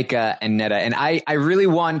Ika and Netta? And I really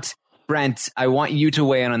want, Brent, I want you to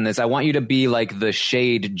weigh in on this. I want you to be like the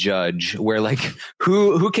shade judge where like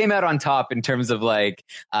who came out on top in terms of like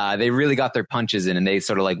they really got their punches in and they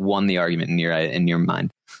sort of like won the argument in your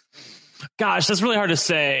mind. Gosh, that's really hard to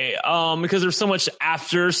say because there's so much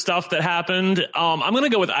after stuff that happened. I'm going to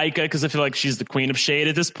go with Ika because I feel like she's the queen of shade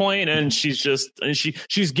at this point, and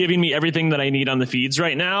she's giving me everything that I need on the feeds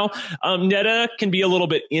right now. Netta can be a little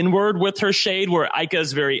bit inward with her shade, where Ika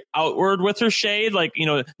is very outward with her shade. Like,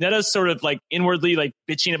 Netta's sort of like inwardly like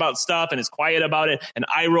bitching about stuff and is quiet about it and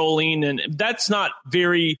eye rolling, and that's not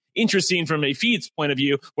very interesting from a feed's point of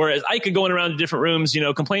view. Whereas Ika going around to different rooms,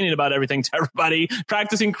 complaining about everything to everybody,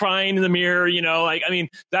 practicing crying in the mirror,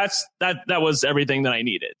 that was everything that I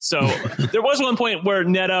needed. So there was one point where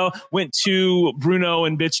Netta went to Bruno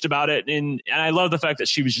and bitched about it. And I love the fact that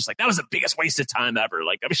she was just like, that was the biggest waste of time ever.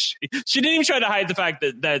 Like, I mean, she didn't even try to hide the fact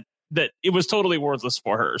that it was totally worthless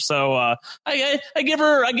for her. So I give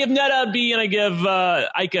Netta a B and I give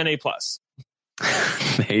Ika an A+.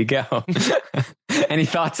 There you go. Any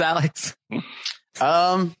thoughts, Alex?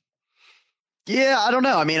 Yeah, I don't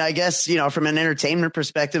know. I mean, I guess, from an entertainment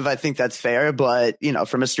perspective, I think that's fair. But,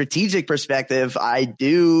 from a strategic perspective, I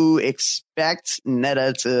do expect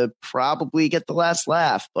Netta to probably get the last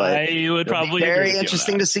laugh. But I would probably very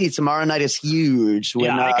interesting to see. Tomorrow night is huge.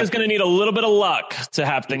 Ika's going to need a little bit of luck to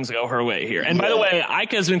have things go her way here. And by the way,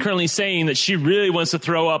 Ika has been currently saying that she really wants to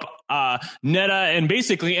throw up Netta and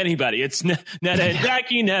basically anybody. It's Netta and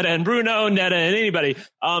Jackie, Netta and Bruno, Netta and anybody.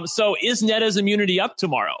 So is Netta's immunity up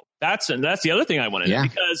tomorrow? That's the other thing I wanted to know,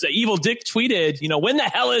 because Evil Dick tweeted, when the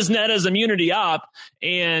hell is Netta's immunity up?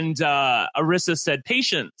 And Arissa said,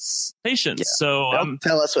 patience. Yeah. So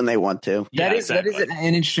tell us when they want to. That is an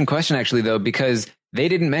interesting question, actually, though, because they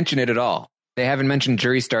didn't mention it at all. They haven't mentioned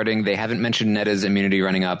jury starting. They haven't mentioned Netta's immunity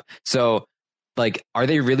running up. So, are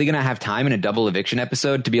they really going to have time in a double eviction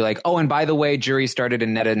episode to be like, oh, and by the way, jury started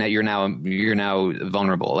and Netta, you're now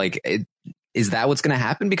vulnerable? Is that what's going to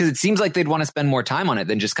happen? Because it seems like they'd want to spend more time on it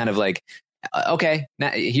than just kind of okay, now,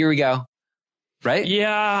 here we go. Right?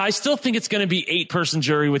 Yeah, I still think it's going to be 8-person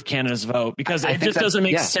jury with Canada's vote, because it just doesn't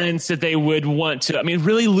make sense that they would want to. I mean,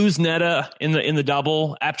 really lose Netta in the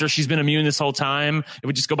double after she's been immune this whole time. It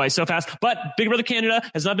would just go by so fast. But Big Brother Canada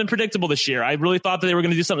has not been predictable this year. I really thought that they were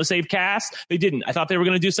going to do something to save Cass. They didn't. I thought they were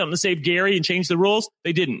going to do something to save Gary and change the rules.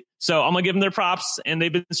 They didn't. So I'm going to give them their props, and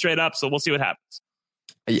they've been straight up. So we'll see what happens.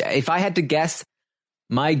 Yeah, if I had to guess,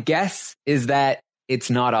 my guess is that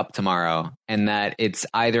it's not up tomorrow, and that it's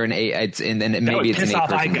either maybe it's an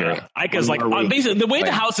 8-person jury. Ika's basically the way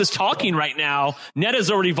the house is talking right now,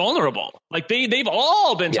 Netta's already vulnerable. They've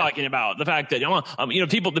all been talking about the fact that the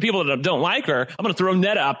people that don't like her, I'm going to throw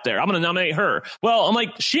Netta up there. I'm going to nominate her. Well, I'm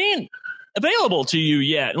like, she ain't available to you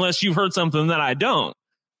yet, unless you've heard something that I don't.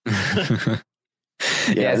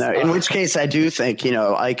 In which case I do think,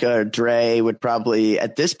 Ika or Dre would probably,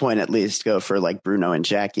 at this point at least, go for Bruno and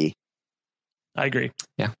Jackie. I agree.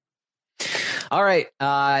 Yeah. All right.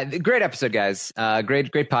 Great episode, guys.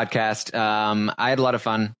 Great podcast. I had a lot of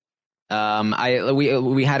fun. We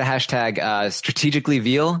had a hashtag strategically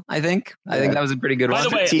veal, I think. I think that was a pretty good one. By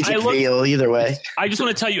the way, strategic veal, either way. I just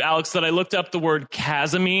want to tell you, Alex, that I looked up the word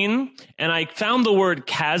chasmine, and I found the word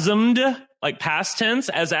chasmed, past tense,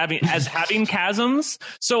 as having chasms.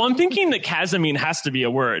 So I'm thinking that chasmine has to be a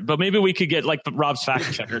word, but maybe we could get Rob's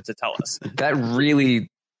fact checker to tell us. That really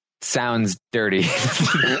sounds dirty. I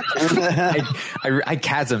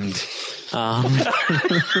chasmed.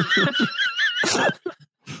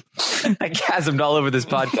 I chasmed all over this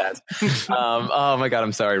podcast. Oh my God,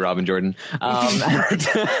 I'm sorry, Robin Jordan.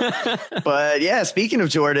 But yeah, speaking of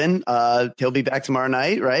Jordan, he'll be back tomorrow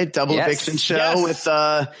night, right? Double eviction show with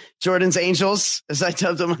Jordan's Angels, as I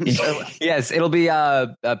dubbed them on the show. Yes, it'll be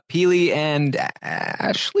Peely and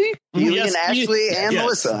Ashley. Ashley and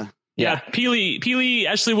Melissa. Yeah, Peely,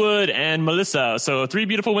 Ashley Wood, and Melissa. So 3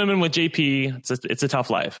 beautiful women with JP. It's a tough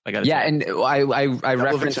life. I got. Yeah, and I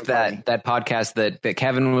referenced that podcast that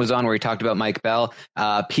Kevin was on where he talked about Mike Bell.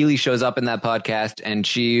 Peely shows up in that podcast, and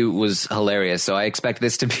she was hilarious. So I expect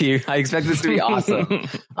this to be awesome.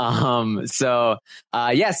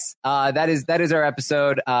 Yes, that is our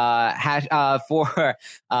episode. I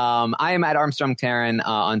am at Armstrong Taryn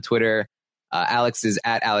on Twitter. Alex is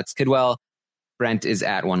at Alex Kidwell. Brent is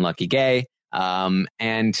at One Lucky Gay. And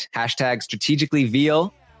hashtag strategically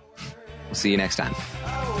veal. We'll see you next time.